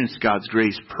experienced God's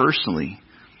grace personally.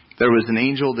 There was an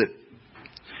angel that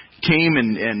came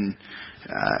and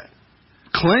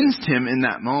cleansed him in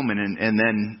that moment, and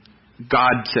then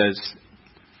God says,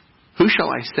 "Who shall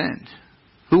I send?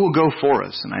 Who will go for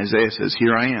us?" And Isaiah says,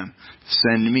 "Here I am,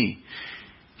 send me."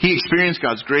 He experienced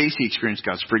God's grace, he experienced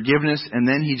God's forgiveness, and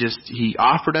then he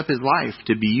offered up his life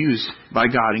to be used by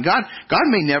God. And God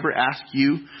may never ask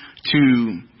you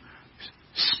to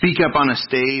speak up on a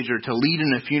stage or to lead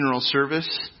in a funeral service,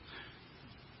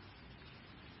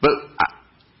 but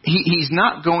He's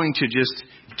not going to just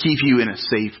keep you in a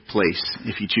safe place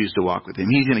if you choose to walk with Him.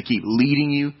 He's going to keep leading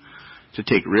you to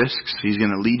take risks. He's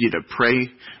going to lead you to pray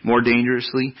more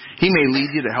dangerously. He may lead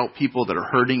you to help people that are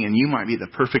hurting, and you might be the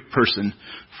perfect person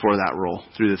for that role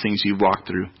through the things you've walked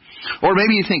through. Or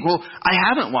maybe you think, well, I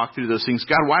haven't walked through those things.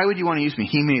 God, why would you want to use me?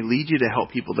 He may lead you to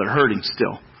help people that are hurting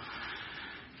still.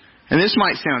 And this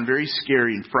might sound very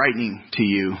scary and frightening to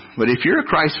you, but if you're a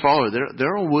Christ follower,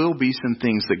 there will be some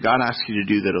things that God asks you to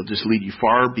do that will just lead you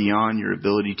far beyond your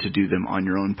ability to do them on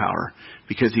your own power,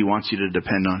 because He wants you to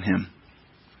depend on Him.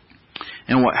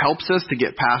 And what helps us to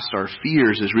get past our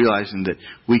fears is realizing that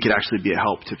we could actually be a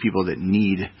help to people that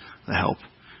need the help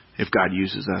if God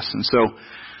uses us. And so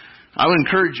I would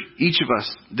encourage each of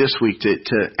us this week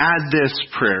to add this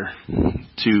prayer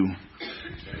to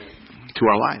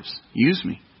our lives. Use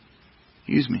me.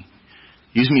 Use me.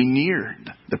 Use me near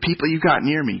the people you've got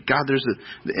near me. God,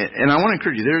 and I want to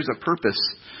encourage you, there's a purpose.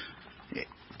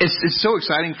 It's so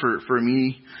exciting for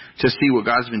me to see what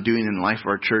God's been doing in the life of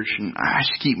our church. And I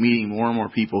just keep meeting more and more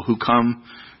people who come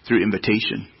through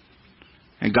invitation.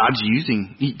 And God is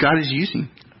using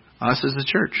us as a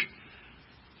church.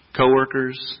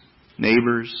 Coworkers,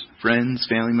 neighbors, friends,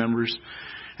 family members.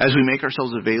 As we make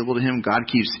ourselves available to Him, God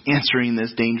keeps answering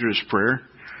this dangerous prayer.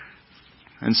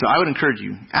 And so I would encourage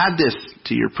you, add this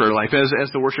to your prayer life. As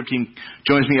the worship team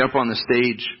joins me up on the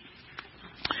stage,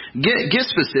 get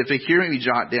specific here. Maybe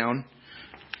jot down,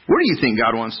 where do you think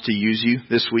God wants to use you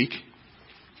this week?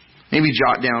 Maybe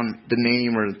jot down the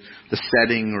name or the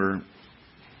setting, or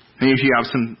maybe if you have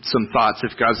some thoughts,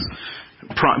 if God's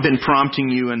been prompting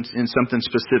you in something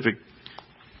specific.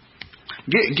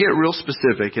 Get real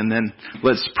specific, and then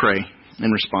let's pray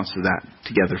in response to that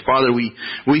together. Father, we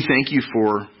thank you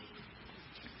for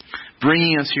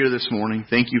bringing us here this morning.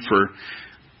 Thank you for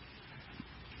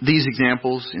these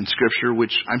examples in Scripture,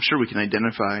 which I'm sure we can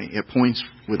identify at points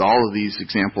with all of these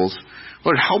examples.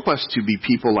 Lord, help us to be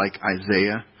people like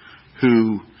Isaiah,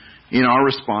 who, in our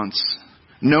response,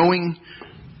 knowing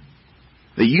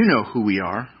that you know who we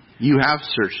are, you have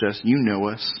searched us, you know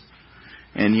us,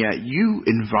 and yet you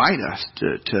invite us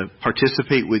to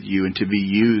participate with you and to be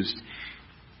used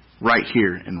right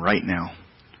here and right now.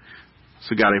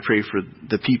 So God, I pray for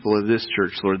the people of this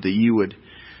church, Lord, that you would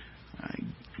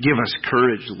give us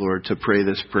courage, Lord, to pray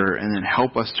this prayer, and then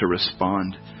help us to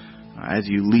respond as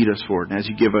you lead us forward, and as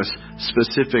you give us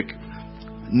specific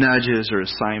nudges or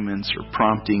assignments or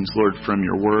promptings, Lord, from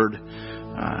your word.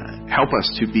 Help us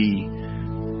to be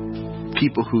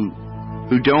people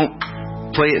who don't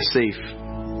play it safe,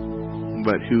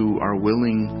 but who are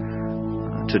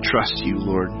willing to trust you,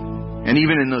 Lord. And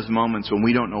even in those moments when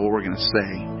we don't know what we're going to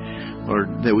say,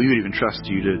 Lord, that we would even trust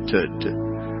you to get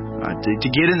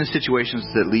in the situations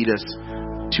that lead us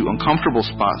to uncomfortable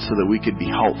spots so that we could be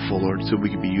helpful, Lord, so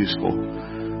we could be useful.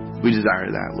 We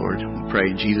desire that, Lord. We pray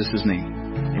in Jesus' name.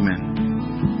 Amen.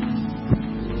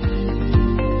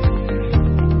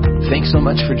 Thanks so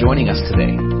much for joining us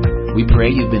today. We pray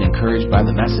you've been encouraged by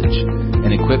the message and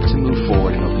equipped to move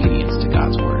forward in obedience to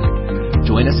God's Word.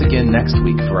 Join us again next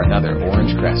week for another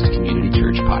Orangecrest Community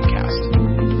Church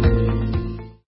podcast.